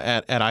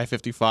at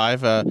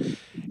I-55.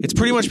 It's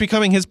pretty much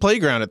becoming his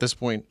playground at this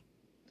point.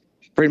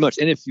 Pretty much.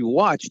 And if you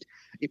watched,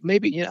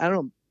 maybe, I don't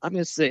know, I'm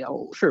going to say,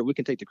 oh, sure, we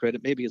can take the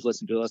credit. Maybe he's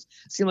listened to us.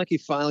 It seemed like he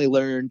finally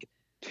learned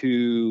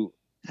to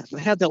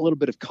have that little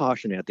bit of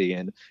caution at the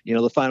end.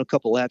 The final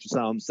couple laps, you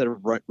saw him, instead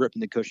of ripping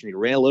the cushion, he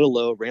ran a little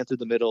low, ran through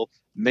the middle,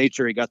 made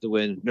sure he got the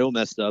win, no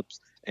messed ups,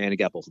 and he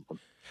got both of them.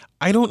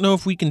 I don't know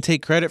if we can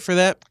take credit for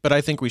that, but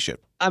I think we should.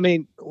 I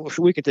mean,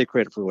 we can take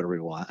credit for whatever we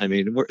want. I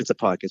mean, it's a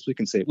podcast.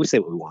 We say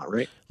what we want,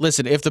 right?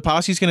 Listen, if the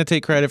posse's going to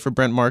take credit for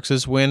Brent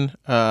Marks's win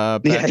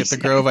back at the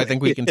Grove, I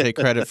think we can take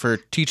credit for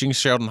teaching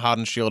Sheldon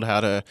Haudenschild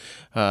how to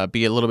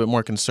be a little bit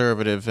more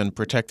conservative and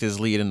protect his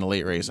lead in the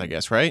late race, I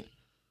guess, right?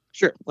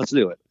 Sure, let's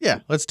do it. Yeah,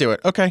 let's do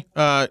it. Okay,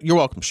 you're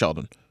welcome,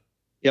 Sheldon.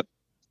 Yep.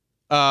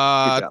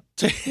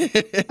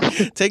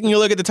 Taking a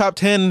look at the top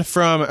 10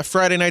 from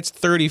Friday night's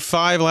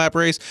 35-lap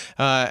race.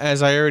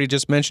 As I already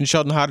just mentioned,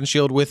 Sheldon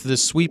Haudenschild with the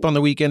sweep on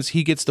the weekends.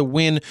 He gets the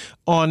win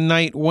on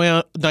night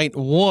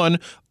one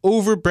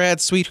over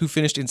Brad Sweet, who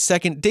finished in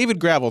second. David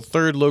Gravel,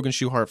 third. Logan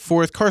Schuchart,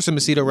 fourth. Carson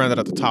Macedo rounded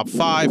out the top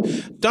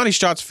five. Donnie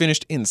Schatz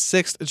finished in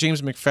sixth.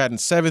 James McFadden,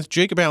 seventh.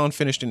 Jacob Allen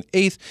finished in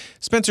eighth.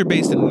 Spencer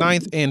Bayston,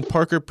 ninth. And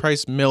Parker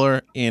Price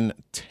Miller in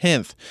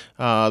 10th.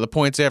 The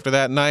points after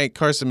that night,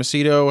 Carson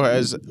Macedo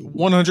has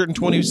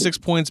 126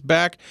 points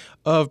back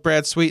of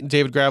Brad Sweet, and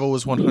David Gravel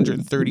was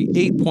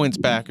 138 points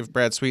back of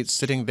Brad Sweet,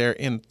 sitting there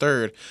in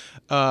third.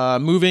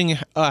 Moving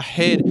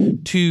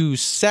ahead to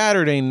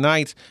Saturday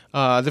night, the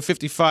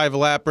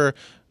 55-lapper,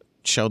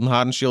 Sheldon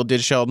Haudenschild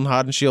did Sheldon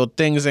Haudenschild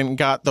things and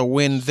got the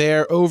win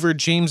there over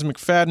James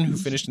McFadden, who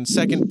finished in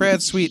second.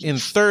 Brad Sweet in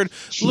third.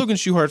 Logan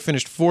Schuchart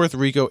finished fourth.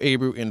 Rico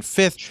Abreu in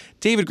fifth.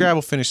 David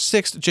Gravel finished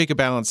sixth.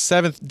 Jacob Allen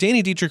seventh.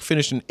 Danny Dietrich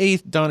finished in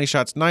eighth. Donnie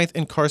Schatz ninth.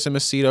 And Carson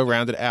Macedo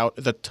rounded out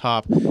the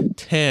top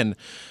 10.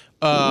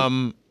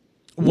 One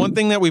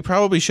thing that we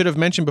probably should have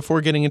mentioned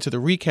before getting into the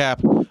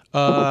recap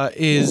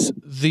is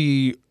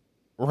the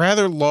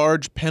rather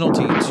large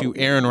penalty to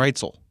Aaron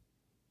Reutzel.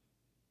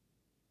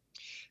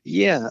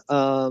 Yeah,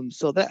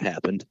 so that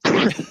happened.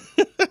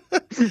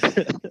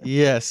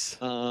 Yes.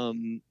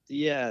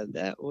 Yeah,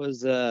 that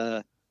was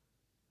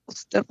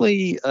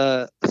definitely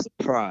a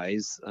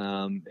surprise.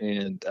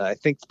 And I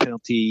think the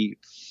penalty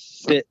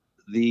fit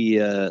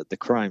the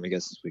crime, I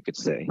guess we could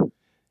say.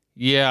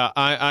 Yeah,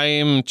 I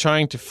am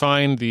trying to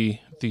find the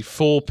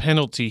full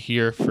penalty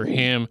here for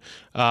him.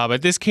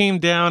 But this came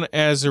down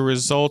as a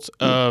result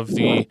of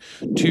the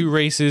two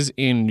races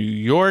in New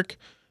York.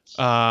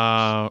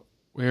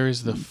 Where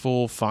is the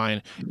full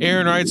fine?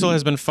 Aaron Reutzel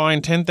has been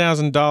fined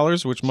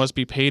 $10,000, which must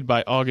be paid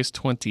by August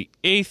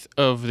 28th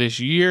of this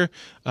year.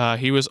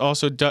 He was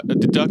also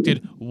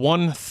deducted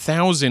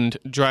 1,000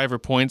 driver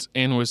points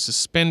and was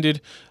suspended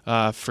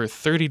for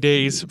 30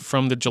 days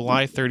from the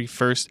July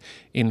 31st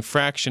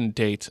infraction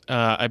date.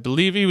 I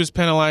believe he was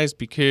penalized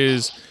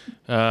because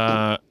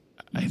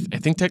I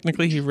think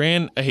technically he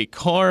ran a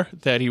car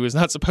that he was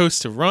not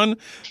supposed to run,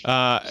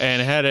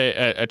 and had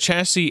a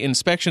chassis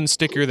inspection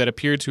sticker that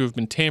appeared to have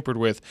been tampered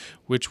with,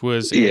 which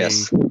was a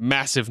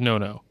massive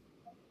no-no.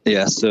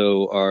 Yeah,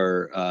 so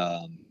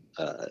our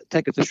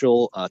tech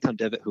official, Tom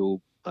Devitt,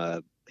 who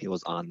he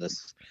was on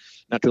this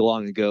not too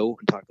long ago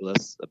and talked with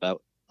us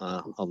about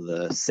all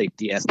the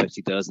safety aspects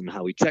he does and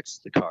how he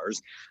checks the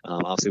cars.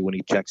 Obviously, when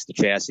he checks the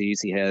chassis,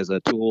 he has a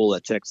tool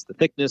that checks the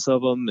thickness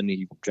of them, and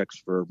he checks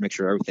for make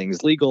sure everything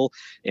is legal.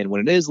 And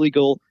when it is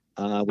legal,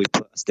 we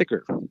put a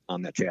sticker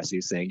on that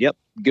chassis saying, "Yep,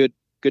 good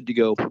to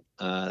go.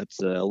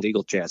 It's a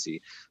legal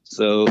chassis."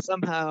 So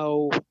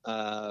somehow,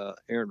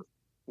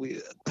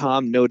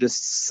 Tom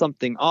noticed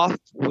something off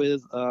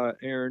with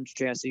Aaron's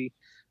chassis.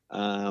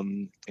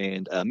 And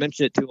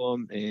mentioned it to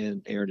him,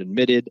 and Aaron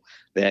admitted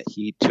that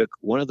he took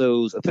one of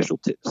those official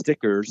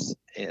stickers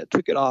and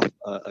took it off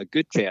a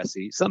good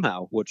chassis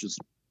somehow, which is,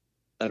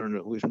 I don't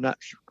know, we're not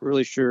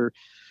really sure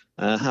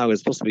how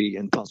it's supposed to be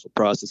an impossible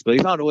process, but he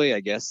found a way,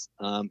 I guess,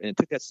 and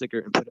took that sticker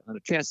and put it on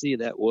a chassis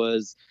that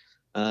was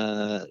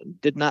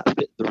did not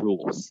fit the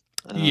rules.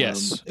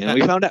 Yes, and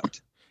we found out.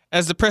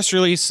 As the press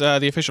release,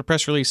 the official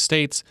press release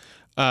states,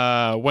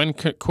 when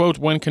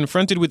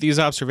confronted with these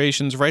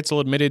observations, Reitzel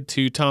admitted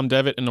to Tom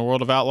Devitt and the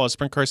World of Outlaws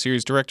Sprint Car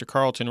Series director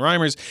Carlton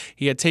Reimers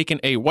he had taken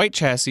a white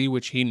chassis,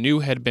 which he knew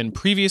had been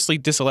previously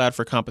disallowed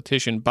for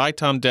competition by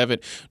Tom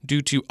Devitt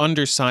due to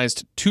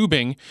undersized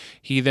tubing.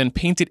 He then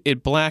painted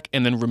it black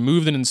and then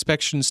removed an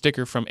inspection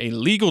sticker from a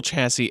legal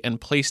chassis and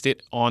placed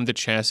it on the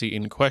chassis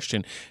in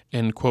question,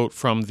 end quote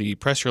from the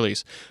press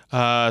release.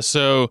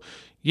 So,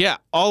 yeah,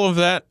 all of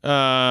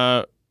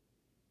that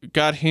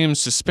got him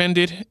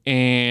suspended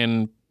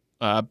and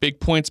big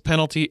points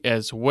penalty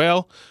as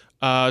well.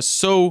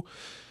 So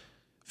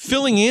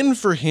filling in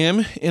for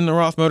him in the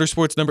Roth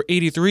Motorsports number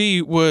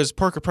 83 was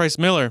Parker Price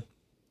Miller,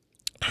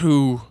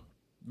 who,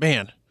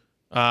 man,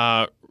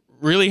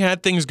 really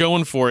had things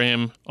going for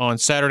him on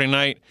Saturday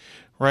night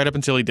right up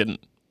until he didn't.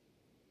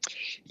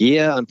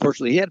 Yeah,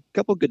 unfortunately, he had a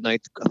couple of good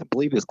nights. I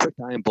believe he was quick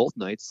time both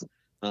nights.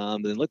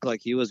 It looked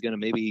like he was going to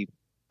maybe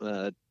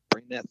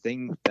bring that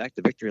thing back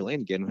to victory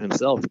lane again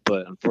himself,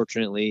 but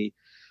unfortunately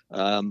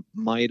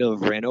might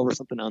have ran over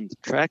something on the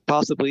track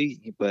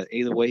possibly, but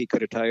either way he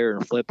cut a tire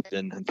and flipped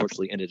and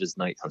unfortunately ended his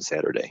night on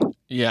Saturday.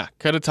 Yeah,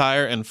 cut a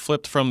tire and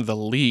flipped from the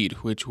lead,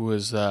 which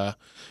was the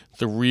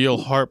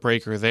real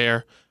heartbreaker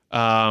there.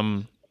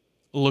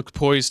 Looked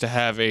poised to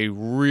have a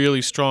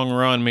really strong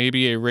run,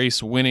 maybe a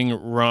race-winning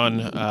run,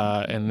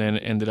 and then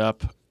ended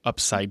up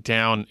upside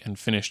down and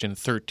finished in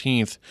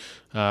 13th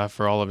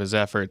for all of his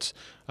efforts.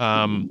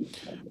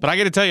 But I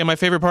got to tell you, my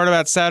favorite part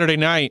about Saturday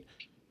night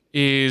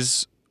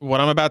is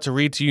what I'm about to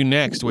read to you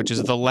next, which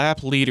is the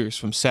lap leaders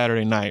from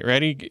Saturday night.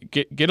 Ready?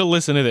 Get a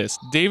listen to this.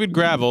 David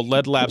Gravel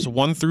led laps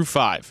 1 through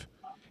 5.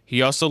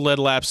 He also led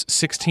laps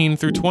 16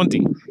 through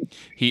 20.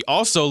 He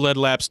also led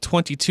laps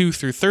 22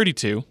 through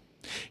 32.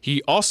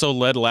 He also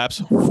led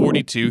laps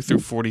 42 through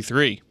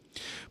 43.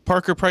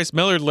 Parker Price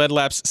Miller led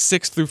laps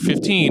 6 through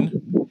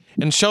 15.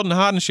 And Sheldon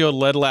Haudenschild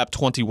led lap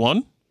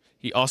 21.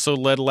 He also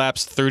led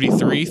laps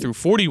 33 through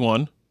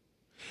 41.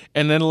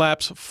 And then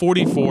laps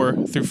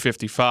 44 through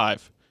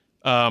 55.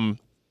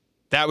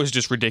 That was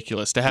just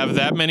ridiculous. To have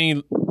that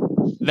many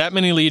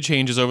lead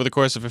changes over the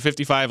course of a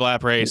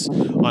 55-lap race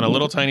on a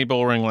little tiny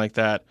bull ring like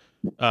that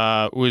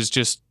was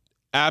just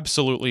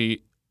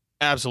absolutely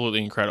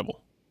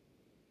incredible.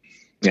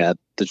 Yeah,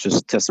 that's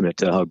just a testament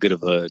to how good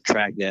of a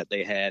track that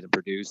they had and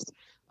produced.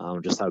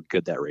 Just how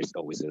good that race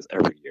always is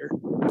every year.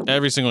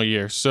 Every single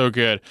year. So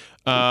good.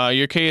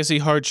 Your KSE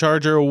Hard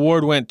Charger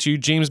Award went to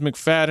James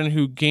McFadden,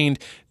 who gained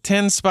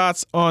 10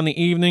 spots on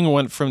the evening,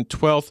 went from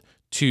 12th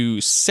to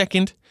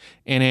 2nd.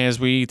 And as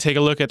we take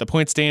a look at the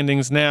point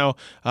standings now,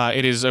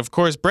 it is, of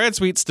course, Brad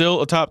Sweet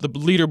still atop the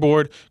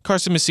leaderboard.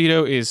 Carson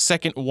Macedo is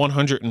 2nd,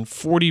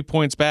 140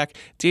 points back.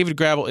 David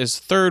Gravel is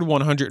 3rd,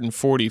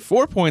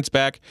 144 points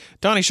back.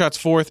 Donnie Schatz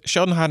 4th.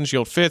 Sheldon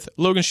Haudenschild 5th.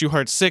 Logan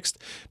Schuchart 6th.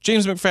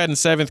 James McFadden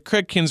 7th.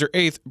 Craig Kinzer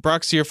 8th.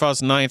 Brock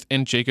Searfoss 9th.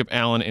 And Jacob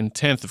Allen in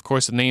 10th. Of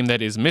course, the name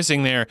that is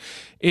missing there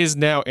is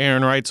now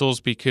Aaron Reitzel's,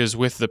 because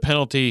with the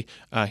penalty,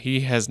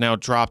 he has now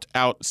dropped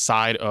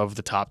outside of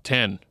the top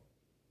 10.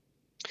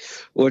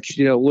 Which,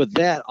 with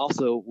that,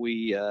 also,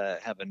 we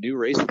have a new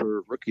race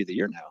for Rookie of the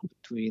Year now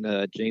between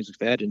James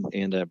McFadden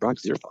and Brock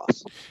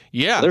Searfoss.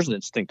 Yeah. So there's an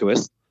interesting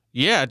twist.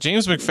 Yeah,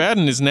 James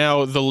McFadden is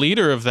now the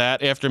leader of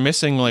that after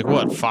missing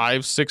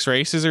 5-6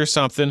 races or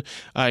something.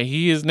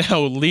 He is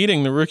now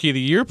leading the Rookie of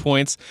the Year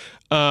points,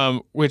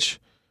 which,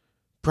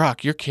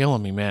 Brock, you're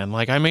killing me, man.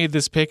 I made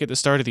this pick at the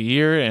start of the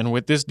year, and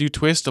with this new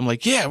twist, I'm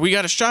like, yeah, we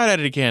got a shot at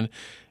it again.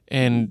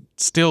 And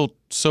still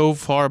so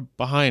far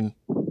behind.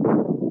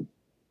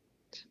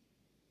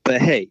 But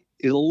hey,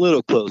 he's a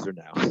little closer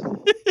now.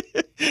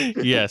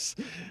 Yes.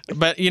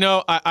 But,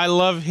 I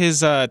love his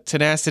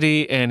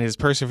tenacity and his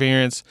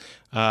perseverance.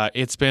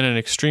 It's been an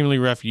extremely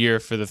rough year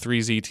for the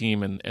 3Z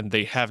team, and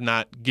they have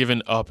not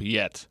given up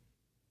yet.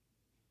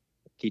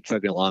 Keep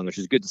chugging along, which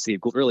is good to see.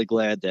 Really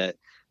glad that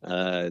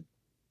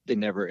they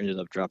never ended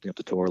up dropping up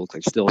the tour. Looks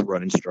like still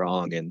running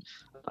strong, and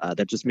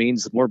that just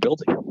means more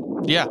building.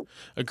 Yeah,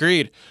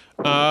 agreed.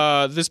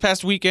 This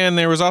past weekend,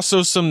 there was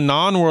also some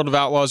non-World of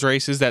Outlaws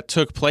races that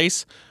took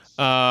place.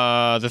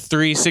 The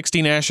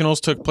 360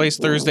 Nationals took place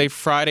Thursday,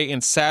 Friday,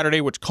 and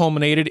Saturday, which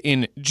culminated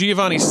in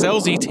Giovanni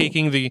Scelzi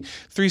taking the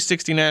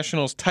 360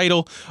 Nationals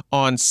title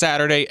on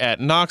Saturday at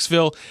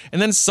Knoxville. And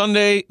then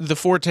Sunday, the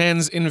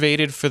 410s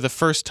invaded for the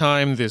first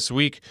time this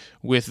week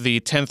with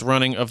the 10th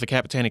running of the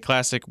Capitani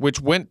Classic,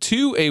 which went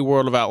to a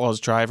World of Outlaws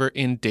driver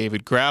in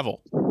David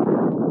Gravel.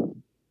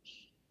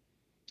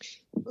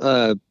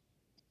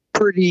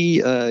 Pretty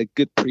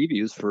good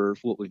previews for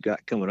what we've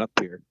got coming up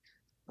here.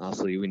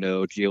 Obviously, we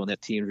know Gio and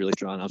that team is really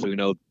strong. Obviously, we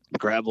know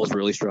Gravel's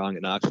really strong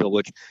at Knoxville,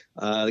 which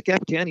the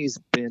Capitani's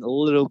been a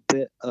little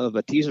bit of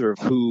a teaser of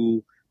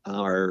who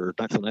our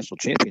Knoxville National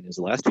Champion is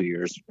the last 2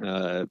 years.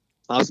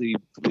 Obviously,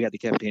 we had the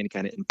Capitani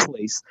kind of in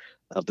place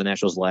of the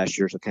Nationals last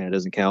year, so it kind of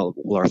doesn't count.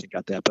 Larson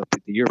got that. But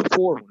the year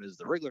before, when it was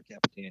the regular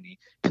Capitani,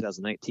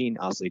 2019,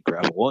 obviously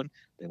Gravel won.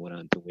 They went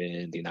on to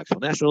win the Knoxville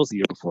Nationals. The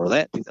year before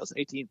that,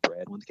 2018,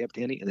 Brad won the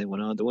Capitani, and then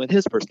went on to win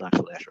his first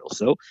Knoxville Nationals.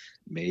 So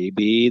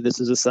maybe this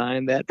is a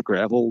sign that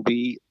Gravel will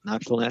be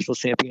Knoxville Nationals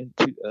champion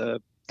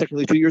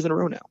technically 2 years in a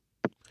row now.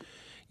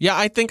 Yeah,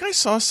 I think I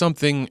saw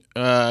something.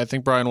 I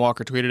think Brian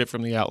Walker tweeted it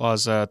from the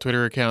Outlaws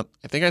Twitter account.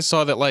 I think I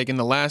saw that in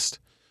the last,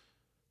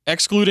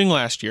 excluding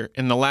last year,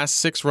 in the last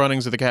 6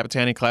 runnings of the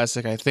Capitani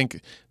Classic, I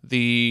think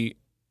the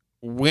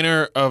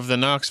winner of the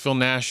Knoxville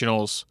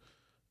Nationals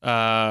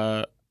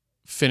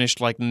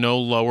finished no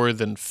lower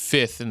than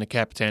 5th in the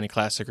Capitani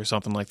Classic or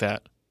something like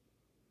that.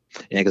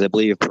 Yeah, because I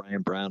believe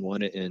Brian Brown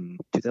won it in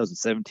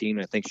 2017.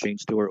 I think Shane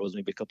Stewart was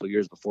maybe a couple of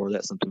years before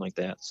that, something like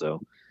that. So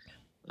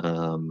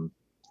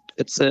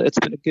it's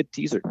been a good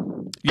teaser.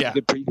 Yeah. A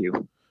good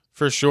preview.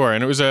 For sure.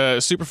 And it was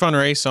a super fun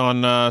race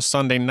on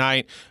Sunday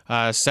night.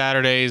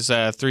 Saturday's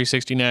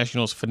 360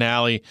 Nationals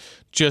finale,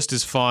 just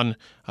as fun.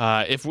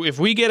 If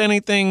we get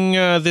anything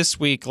this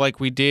week like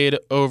we did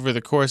over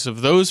the course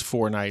of those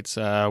 4 nights,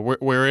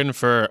 we're in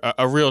for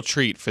a real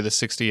treat for the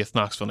 60th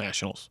Knoxville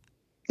Nationals.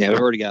 Yeah, we've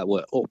already got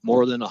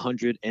more than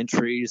 100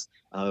 entries.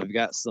 We've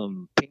got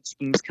some paint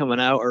schemes coming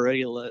out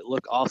already.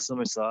 Look awesome.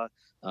 I saw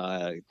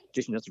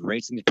Jason Johnson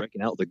Racing is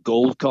breaking out the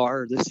gold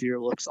car this year.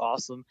 Looks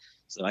awesome.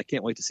 So I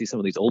can't wait to see some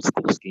of these old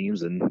school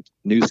schemes and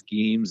new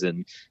schemes,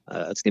 and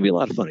it's going to be a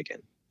lot of fun again.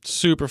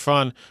 Super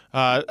fun.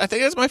 I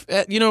think that's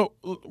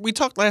my, we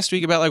talked last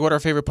week about what our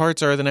favorite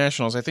parts are of the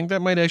Nationals. I think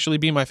that might actually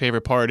be my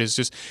favorite part, is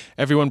just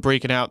everyone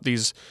breaking out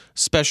these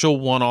special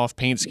one-off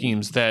paint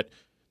schemes that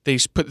they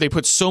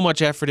put so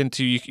much effort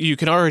into. You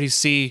can already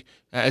see,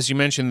 as you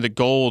mentioned, the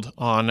gold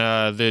on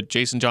the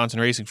Jason Johnson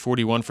Racing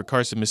 41 for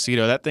Carson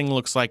Macedo. That thing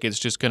looks like it's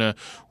just going to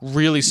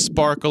really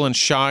sparkle and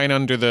shine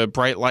under the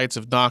bright lights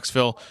of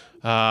Knoxville.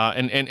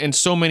 And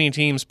so many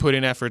teams put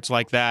in efforts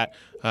like that,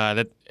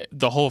 that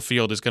the whole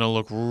field is going to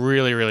look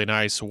really, really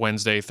nice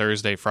Wednesday,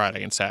 Thursday,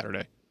 Friday, and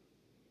Saturday.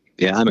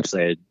 Yeah, I'm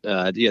excited.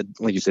 Yeah,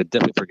 like you said,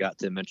 definitely forgot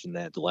to mention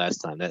that the last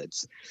time. That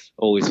it's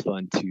always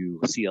fun to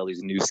see all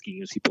these new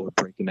schemes people are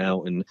breaking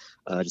out, and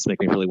just make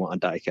me really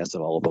want a diecast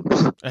of all of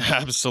them.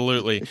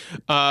 Absolutely.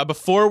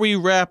 Before we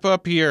wrap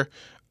up here,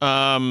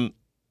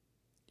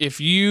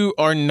 if you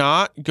are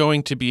not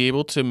going to be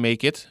able to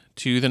make it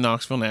to the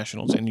Knoxville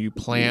Nationals and you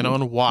plan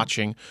on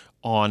watching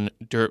on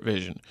Dirt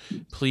Vision,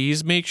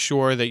 please make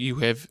sure that you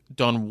have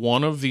done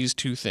one of these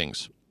 2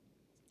 things.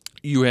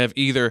 You have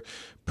either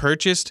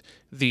purchased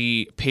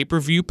the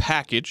pay-per-view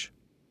package,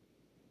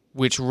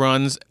 which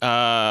runs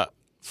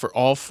for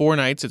all 4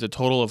 nights. It's a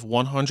total of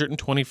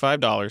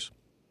 $125.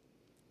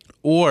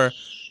 Or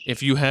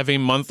if you have a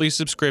monthly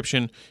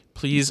subscription,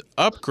 please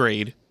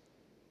upgrade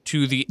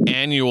to the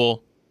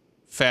annual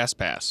Fast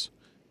Pass.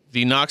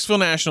 The Knoxville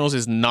Nationals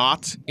is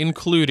not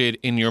included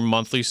in your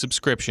monthly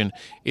subscription.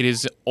 It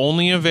is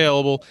only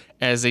available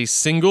as a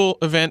single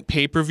event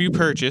pay-per-view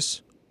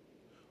purchase,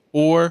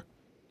 or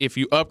if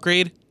you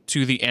upgrade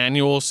to the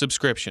annual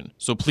subscription.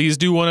 So please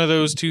do one of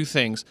those 2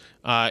 things.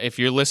 If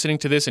you're listening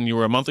to this and you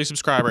are a monthly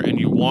subscriber and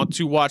you want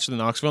to watch the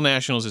Knoxville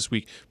Nationals this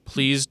week,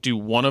 please do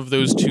one of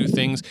those 2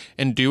 things,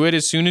 and do it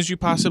as soon as you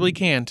possibly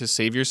can to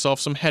save yourself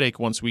some headache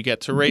once we get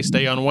to race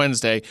day on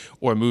Wednesday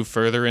or move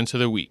further into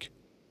the week.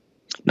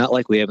 Not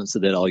like we haven't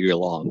said that all year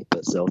long,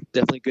 but so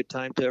definitely a good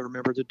time to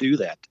remember to do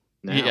that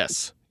now.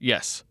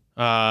 Yes.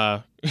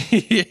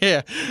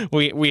 Yeah,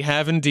 we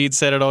have indeed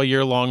said it all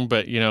year long,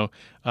 but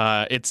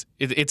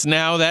it's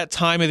now that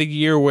time of the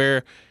year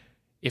where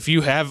if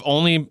you have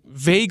only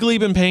vaguely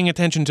been paying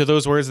attention to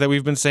those words that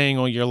we've been saying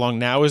all year long,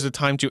 now is the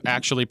time to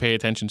actually pay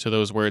attention to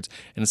those words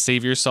and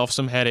save yourself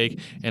some headache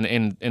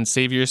and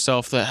save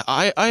yourself the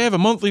I have a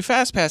monthly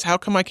Fast Pass, how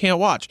come I can't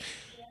watch?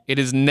 It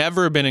has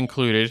never been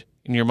included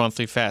in your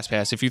monthly Fast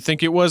Pass. If you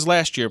think it was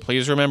last year,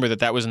 please remember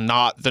that was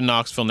not the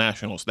Knoxville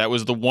Nationals. That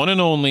was the one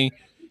and only,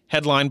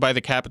 headlined by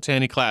the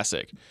Capitani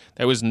Classic.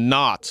 That was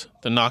not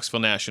the Knoxville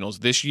Nationals.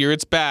 This year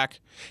it's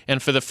back,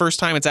 and for the first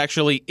time it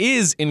actually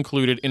is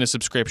included in a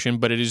subscription,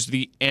 but it is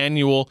the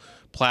annual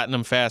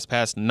Platinum Fast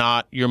Pass,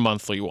 not your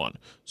monthly one.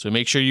 So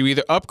make sure you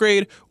either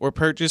upgrade or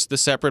purchase the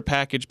separate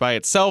package by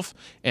itself,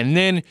 and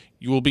then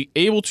you will be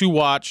able to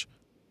watch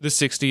the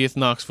 60th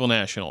Knoxville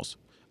Nationals.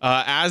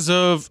 As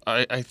of,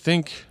 I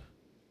think,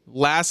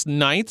 last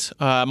night,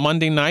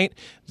 Monday night,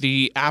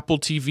 the Apple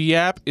TV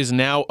app is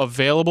now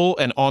available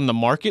and on the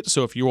market.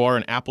 So if you are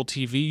an Apple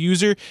TV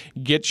user,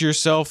 get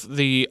yourself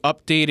the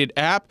updated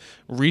app,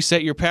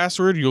 reset your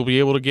password. You'll be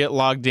able to get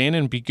logged in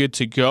and be good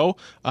to go.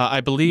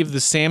 I believe the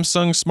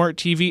Samsung Smart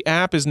TV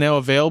app is now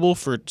available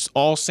for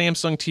all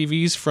Samsung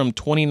TVs from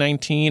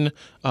 2019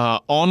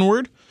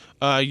 onward.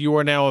 You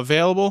are now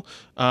available.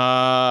 We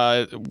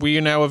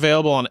are now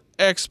available on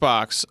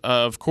Xbox,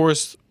 of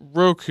course,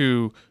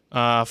 Roku.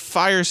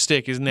 Fire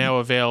Stick is now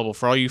available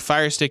for all you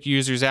Fire Stick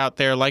users out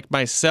there like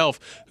myself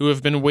who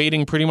have been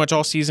waiting pretty much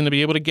all season to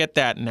be able to get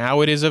that.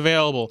 Now it is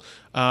available.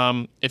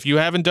 If you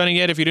haven't done it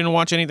yet, if you didn't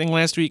watch anything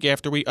last week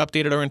after we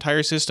updated our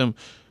entire system,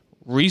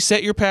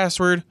 reset your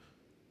password,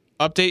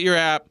 update your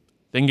app,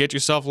 then get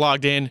yourself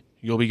logged in.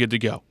 You'll be good to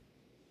go.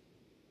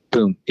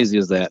 Boom. Easy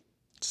as that.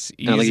 It's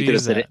I don't think you easy could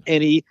have as said that. it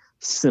any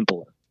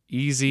simpler.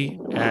 Easy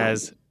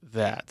as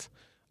that.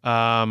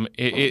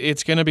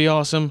 It's going to be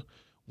awesome.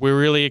 We're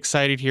really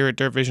excited here at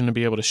Dirt Vision to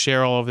be able to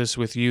share all of this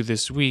with you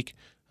this week.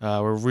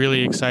 We're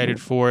really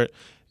excited for it.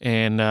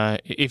 And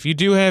if you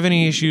do have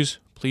any issues,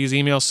 please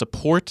email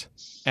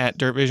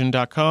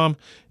support@dirtvision.com,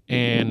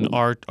 and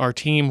our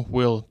team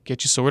will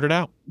get you sorted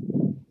out.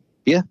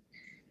 Yeah.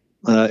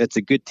 It's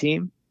a good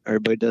team.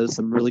 Everybody does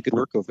some really good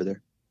work over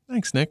there.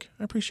 Thanks, Nick.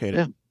 I appreciate it.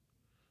 Yeah.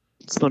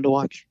 It's fun to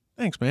watch.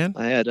 Thanks, man.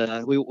 I had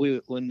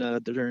when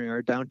during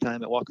our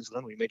downtime at Watkins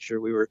Glen, we made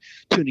sure we were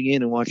tuning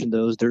in and watching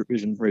those Dirt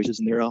Vision races,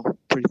 and they're all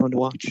pretty fun to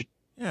watch.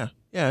 Yeah,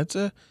 it's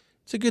a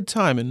good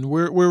time, and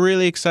we're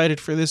really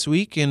excited for this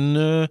week.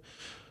 And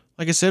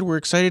like I said, we're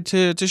excited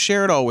to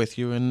share it all with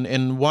you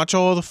and watch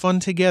all the fun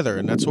together,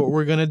 and that's what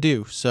we're gonna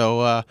do.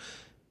 So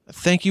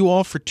thank you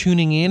all for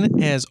tuning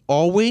in as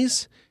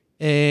always.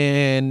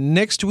 And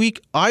next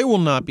week, I will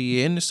not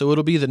be in, so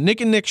it'll be the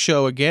Nick and Nick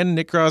show again.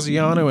 Nick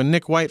Graziano and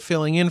Nick White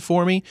filling in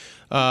for me,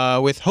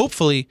 with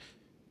hopefully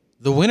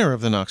the winner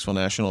of the Knoxville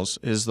Nationals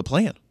is the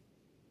plan.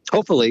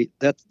 Hopefully,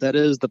 that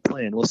is the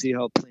plan. We'll see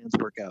how plans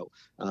work out.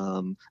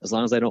 As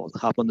long as I don't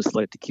hop on this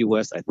flight to Key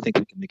West, I think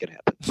we can make it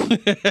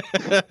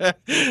happen.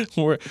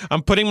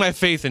 I'm putting my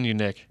faith in you,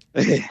 Nick.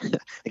 I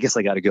guess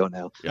I got to go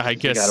now. I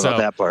guess Forgot so. about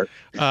that part.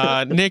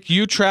 Nick,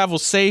 you travel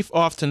safe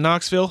off to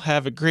Knoxville.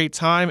 Have a great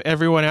time.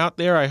 Everyone out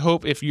there, I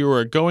hope if you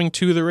are going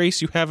to the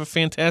race, you have a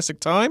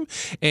fantastic time.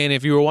 And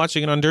if you are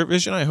watching it on Dirt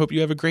Vision, I hope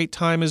you have a great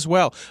time as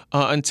well.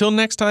 Until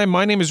next time,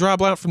 my name is Rob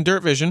Blount from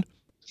Dirt Vision.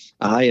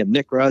 I am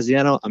Nick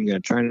Graziano. I'm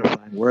going to try and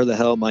find where the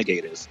hell my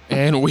gate is.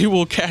 And we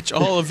will catch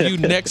all of you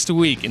next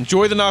week.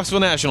 Enjoy the Knoxville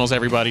Nationals,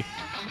 everybody.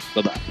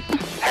 Bye-bye.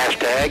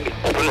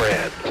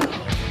 #OpenRed.